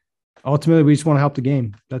 ultimately we just want to help the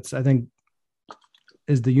game. That's, I think,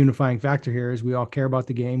 is the unifying factor here is we all care about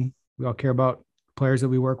the game. We all care about players that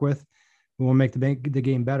we work with. We want to make the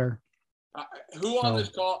game better. On this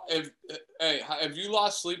call? Have you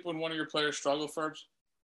lost sleep when one of your players struggle, Furbs?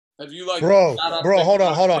 Have you bro? Hold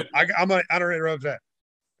on. I don't interrupt that.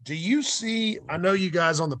 Do you see? I know you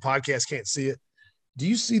guys on the podcast can't see it. Do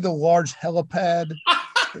you see the large helipad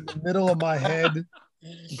in the middle of my head?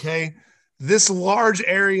 Okay, this large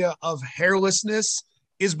area of hairlessness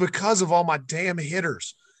is because of all my damn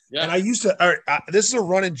hitters. Yeah. And I used to. This is a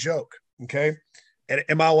running joke. Okay, and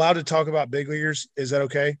am I allowed to talk about big leaguers? Is that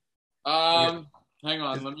okay? Hang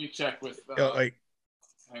on. Let me check with.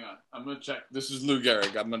 Hang on. I'm going to check. This is Lou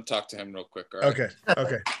Gehrig. I'm going to talk to him real quick. All right?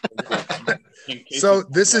 Okay. So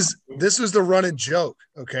this was the running joke,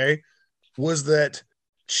 okay, was that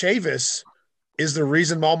Chavis is the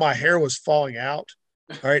reason all my hair was falling out,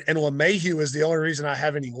 all right, and LeMahieu is the only reason I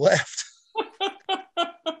have any left.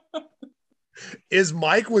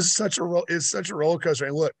 Mike was such a roller coaster.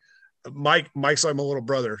 And look, Mike's like my little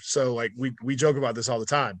brother, so like we joke about this all the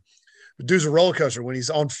time. But dude's a roller coaster. When he's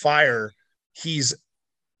on fire, he's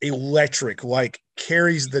electric, like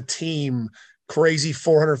carries the team, crazy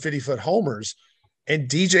 450-foot homers, and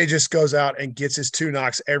DJ just goes out and gets his 2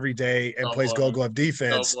 knocks every day and plays gold glove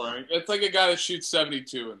defense. It's like a guy that shoots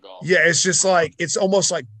 72 in golf. Yeah, it's just like, it's almost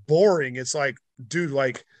like boring. It's like, dude,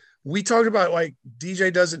 like we talked about, like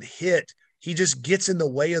DJ doesn't hit, he just gets in the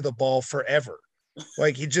way of the ball forever.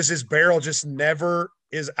 Like his barrel just never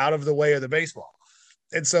is out of the way of the baseball.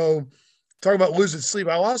 And so talking about losing sleep,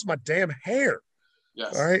 I lost my damn hair.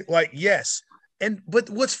 Yes. All right. Like, yes. But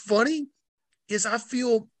what's funny is I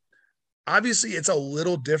feel obviously it's a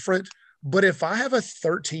little different, but if I have a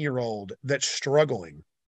 13-year-old that's struggling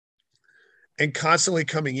and constantly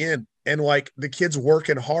coming in and like the kid's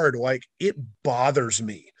working hard, like it bothers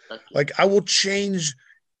me. Like I will change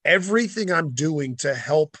everything I'm doing to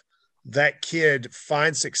help that kid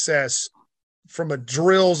find success from a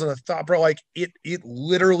drills and a thought, bro. Like it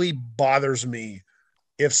literally bothers me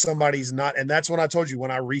if somebody's not, and that's when I told you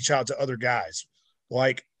when I reach out to other guys,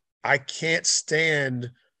 like I can't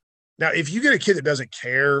stand. Now, if you get a kid that doesn't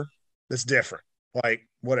care, that's different. Like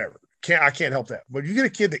whatever, I can't help that. But if you get a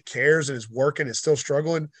kid that cares and is working and still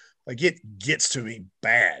struggling, like it gets to me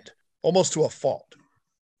bad, almost to a fault.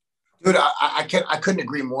 Dude, I couldn't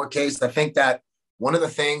agree more, Case. I think that one of the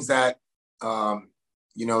things that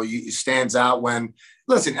stands out when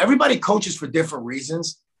listen, everybody coaches for different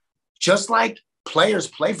reasons, just like players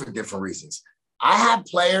play for different reasons. I have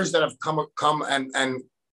players that have come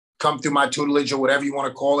through my tutelage or whatever you want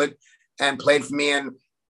to call it and played for me. And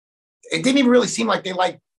it didn't even really seem like they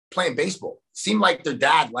liked playing baseball. It seemed like their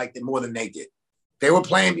dad liked it more than they did. They were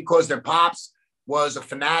playing because their pops was a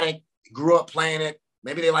fanatic, grew up playing it.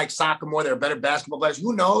 Maybe they like soccer more. They're better basketball players.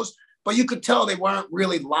 Who knows? But you could tell they weren't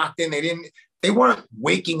really locked in. They weren't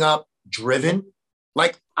waking up driven.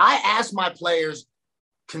 Like, I ask my players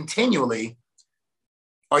continually,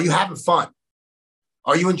 are you having fun?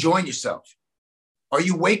 Are you enjoying yourself? Are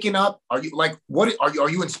you waking up? Are you like, what are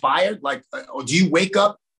you inspired? Like, or do you wake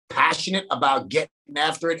up passionate about getting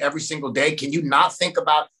after it every single day? Can you not think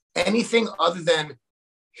about anything other than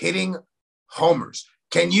hitting homers?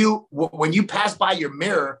 Can you, when you pass by your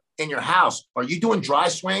mirror in your house, are you doing dry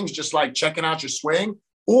swings, just like checking out your swing?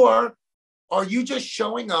 Or are you just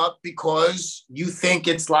showing up because you think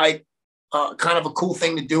it's like kind of a cool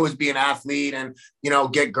thing to do is be an athlete and, you know,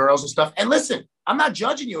 get girls and stuff? And listen, I'm not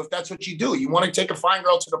judging you if that's what you do. You want to take a fine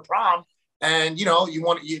girl to the prom and, you know,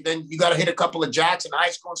 then you got to hit a couple of jacks in high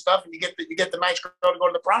school and stuff, and you get the nice girl to go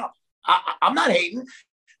to the prom. I'm not hating,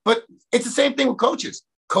 but it's the same thing with coaches.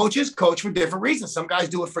 Coaches coach for different reasons. Some guys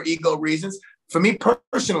do it for ego reasons. For me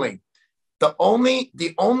personally, the only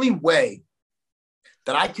way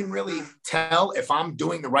that I can really tell if I'm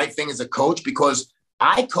doing the right thing as a coach, because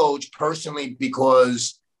I coach personally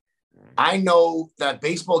because I know that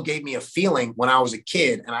baseball gave me a feeling when I was a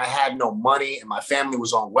kid and I had no money and my family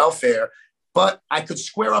was on welfare, but I could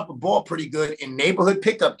square up a ball pretty good in neighborhood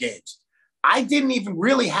pickup games. I didn't even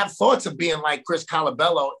really have thoughts of being like Chris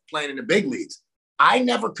Colabello playing in the big leagues. I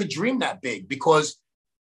never could dream that big because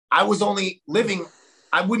I was only living,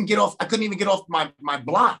 I couldn't even get off my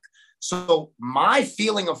block. So my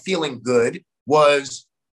feeling of feeling good was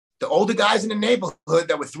the older guys in the neighborhood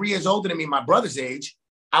that were 3 years older than me, my brother's age,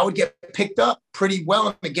 I would get picked up pretty well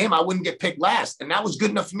in the game. I wouldn't get picked last. And that was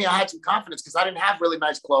good enough for me. I had some confidence because I didn't have really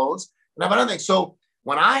nice clothes and I have other things. So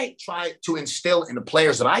when I try to instill in the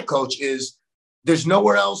players that I coach is there's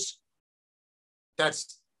nowhere else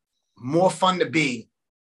that's more fun to be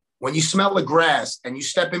when you smell the grass and you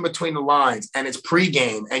step in between the lines and it's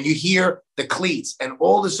pregame and you hear the cleats and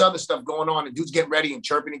all this other stuff going on and dudes getting ready and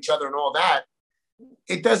chirping each other and all that.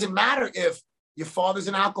 It doesn't matter if your father's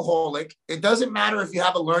an alcoholic. It doesn't matter if you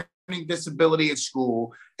have a learning disability at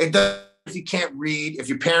school. It doesn't if you can't read, if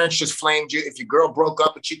your parents just flamed you, if your girl broke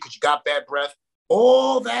up with you because you got bad breath.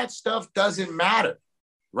 All that stuff doesn't matter,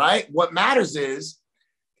 right? What matters is,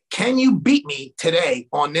 can you beat me today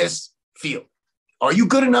on this field? Are you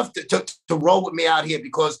good enough to roll with me out here?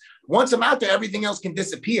 Because once I'm out there, everything else can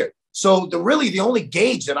disappear. So the only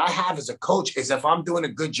gauge that I have as a coach is if I'm doing a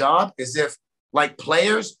good job, is if like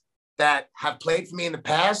players that have played for me in the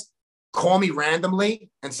past call me randomly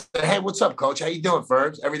and say, hey, what's up, coach? How you doing,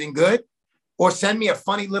 Fergs? Everything good? Or send me a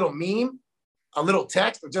funny little meme, a little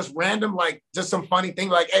text, or just random, like just some funny thing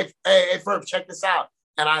like, hey, Ferg, check this out.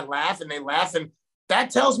 And I laugh and they laugh. And that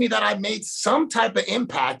tells me that I made some type of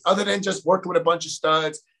impact other than just working with a bunch of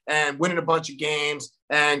studs and winning a bunch of games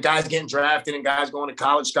and guys getting drafted and guys going to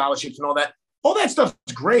college scholarships and all that. All that stuff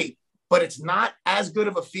is great, but it's not as good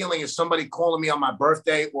of a feeling as somebody calling me on my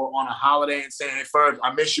birthday or on a holiday and saying, hey, Ferg,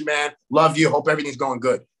 I miss you, man. Love you. Hope everything's going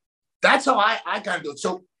good. That's how I kind of do it.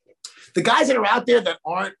 So the guys that are out there that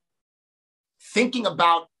aren't thinking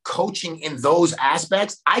about coaching in those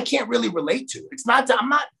aspects, I can't really relate to. It's not that I'm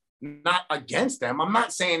not against them. I'm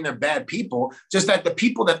not saying they're bad people, just that the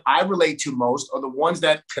people that I relate to most are the ones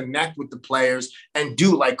that connect with the players and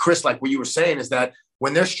do, like Chris, like what you were saying, is that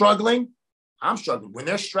when they're struggling, I'm struggling. When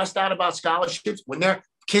they're stressed out about scholarships, when their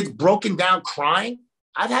kids broken down crying,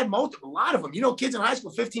 I've had a lot of them. You know, kids in high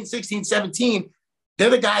school, 15, 16, 17, they're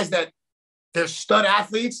the guys that they're stud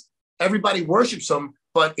athletes. Everybody worships them,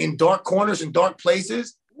 but in dark corners and dark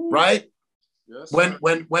places, right? Yes.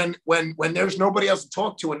 When there's nobody else to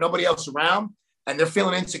talk to and nobody else around, and they're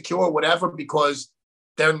feeling insecure or whatever because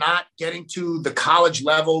they're not getting to the college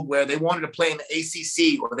level where they wanted to play in the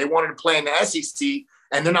ACC or they wanted to play in the SEC,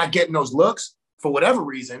 and they're not getting those looks for whatever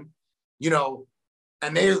reason, you know,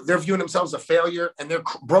 and they're viewing themselves as a failure and they're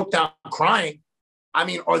broke down crying. I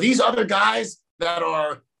mean, are these other guys that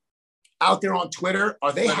are out there on Twitter,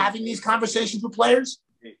 are they having these conversations with players?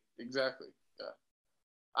 Exactly. Yeah.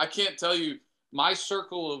 I can't tell you. My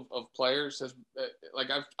circle of players has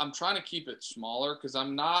I'm trying to keep it smaller because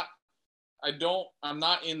I'm not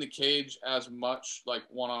in the cage as much, like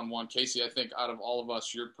one-on-one. Casey, I think out of all of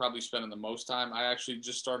us, you're probably spending the most time. I actually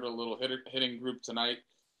just started a little hitting group tonight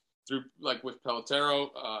through with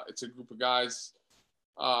Pelotero. It's a group of guys.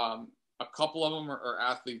 A couple of them are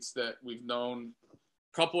athletes that we've known.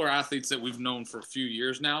 A couple are athletes that we've known for a few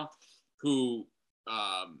years now who,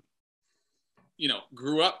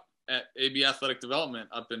 grew up at AB Athletic Development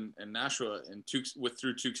up in Nashua and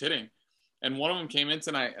through Tukes Hitting. And one of them came in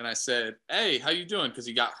tonight and I said, hey, how you doing? Because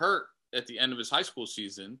he got hurt at the end of his high school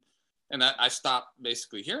season. And I stopped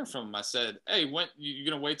basically hearing from him. I said, hey, when you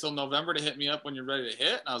going to wait till November to hit me up when you're ready to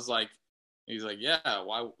hit? And I was like, he's like, yeah,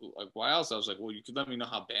 why else? I was like, well, you could let me know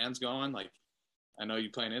how band's going. Like, I know you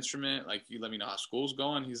play an instrument. Like, you let me know how school's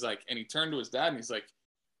going. He's like, and he turned to his dad and he's like,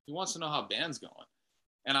 he wants to know how band's going.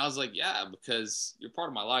 And I was like, yeah, because you're part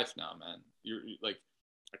of my life now, man. You're like,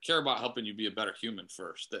 I care about helping you be a better human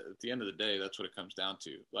first. At the end of the day, that's what it comes down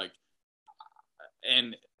to. Like,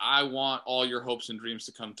 and I want all your hopes and dreams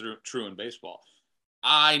to come true in baseball.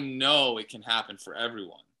 I know it can happen for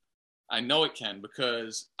everyone. I know it can,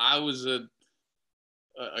 because I was a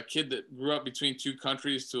kid that grew up between two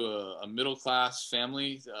countries to a middle-class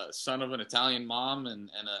family, son of an Italian mom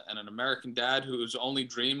and an American dad whose only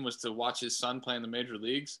dream was to watch his son play in the major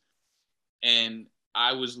leagues. And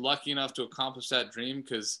I was lucky enough to accomplish that dream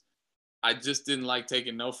because I just didn't like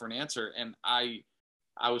taking no for an answer. And I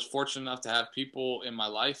was fortunate enough to have people in my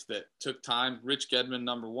life that took time, Rich Gedman,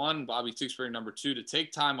 number one, Bobby Tewksbury, number two, to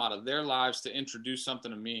take time out of their lives to introduce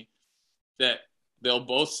something to me that they'll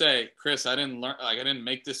both say, Chris, I didn't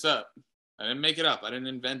make this up. I didn't make it up. I didn't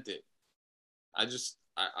invent it.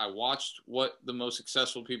 I watched what the most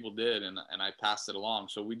successful people did and I passed it along.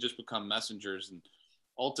 So we just become messengers. And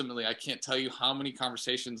ultimately, I can't tell you how many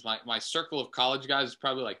conversations, my circle of college guys is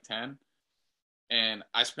probably like 10. And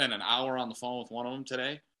I spent an hour on the phone with one of them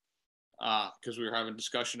today because we were having a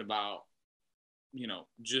discussion about,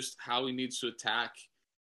 just how he needs to attack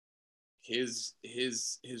his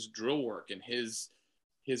drill work and his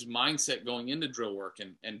mindset going into drill work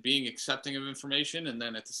and being accepting of information. And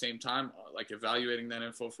then at the same time, like evaluating that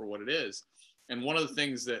info for what it is. And one of the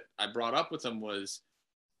things that I brought up with him was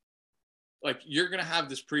like, you're going to have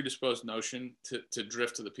this predisposed notion to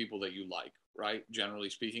drift to the people that you like, right? Generally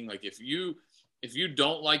speaking, like if you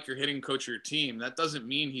don't like your hitting coach or your team, that doesn't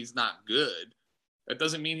mean he's not good. That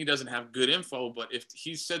doesn't mean he doesn't have good info, but if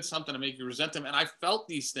he said something to make you resent him, and I felt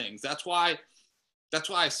these things, that's why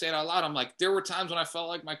I say it out loud. I'm like, there were times when I felt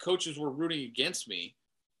like my coaches were rooting against me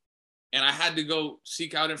and I had to go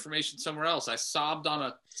seek out information somewhere else. I sobbed on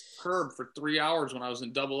a curb for 3 hours when I was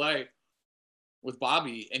in AA with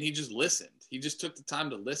Bobby, and he just listened. He just took the time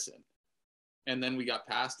to listen. And then we got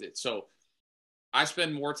past it. So I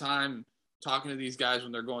spend more time talking to these guys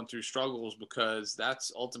when they're going through struggles, because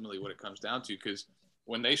that's ultimately what it comes down to. Because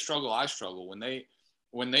when they struggle, I struggle. When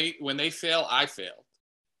they fail, I failed.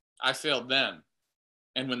 I failed them.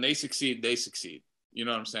 And when they succeed, they succeed. You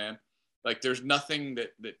know what I'm saying? Like, there's nothing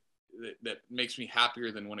that makes me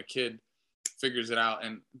happier than when a kid figures it out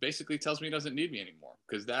and basically tells me he doesn't need me anymore,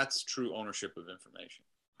 because that's true ownership of information.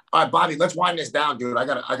 All right, Bobby, let's wind this down, dude. I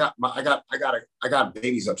got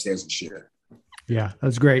babies upstairs and shit. Yeah,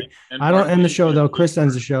 that's great. And I don't end the show though. Chris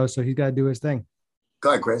ends the show, so he's got to do his thing. Go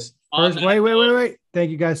ahead, Chris. First, wait.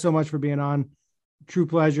 Thank you guys so much for being on. True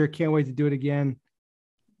pleasure. Can't wait to do it again.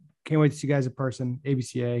 Can't wait to see you guys in person.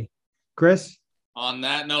 ABCA. Chris? On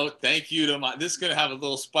that note, thank you to this is going to have a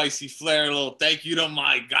little spicy flair, a little thank you to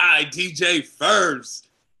my guy, DJ Furbs,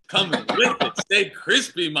 coming with it. Stay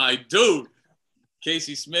crispy, my dude.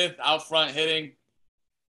 Casey Smith out front hitting.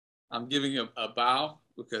 I'm giving you a bow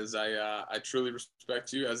because I truly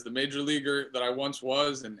respect you as the major leaguer that I once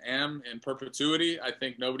was and am in perpetuity. I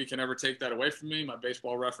think nobody can ever take that away from me. My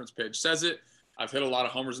baseball reference page says it. I've hit a lot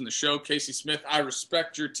of homers in the show. Casey Smith, I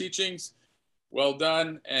respect your teachings. Well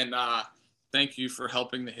done. And thank you for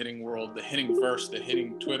helping the hitting world, the hitting verse, the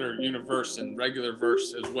hitting Twitter universe, and regular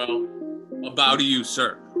verse as well. A bow to you,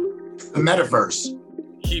 sir. The metaverse.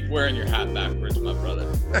 Keep wearing your hat backwards, my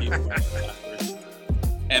brother. Keep wearing it backwards.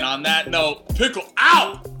 And on that note, Pickle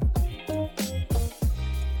out!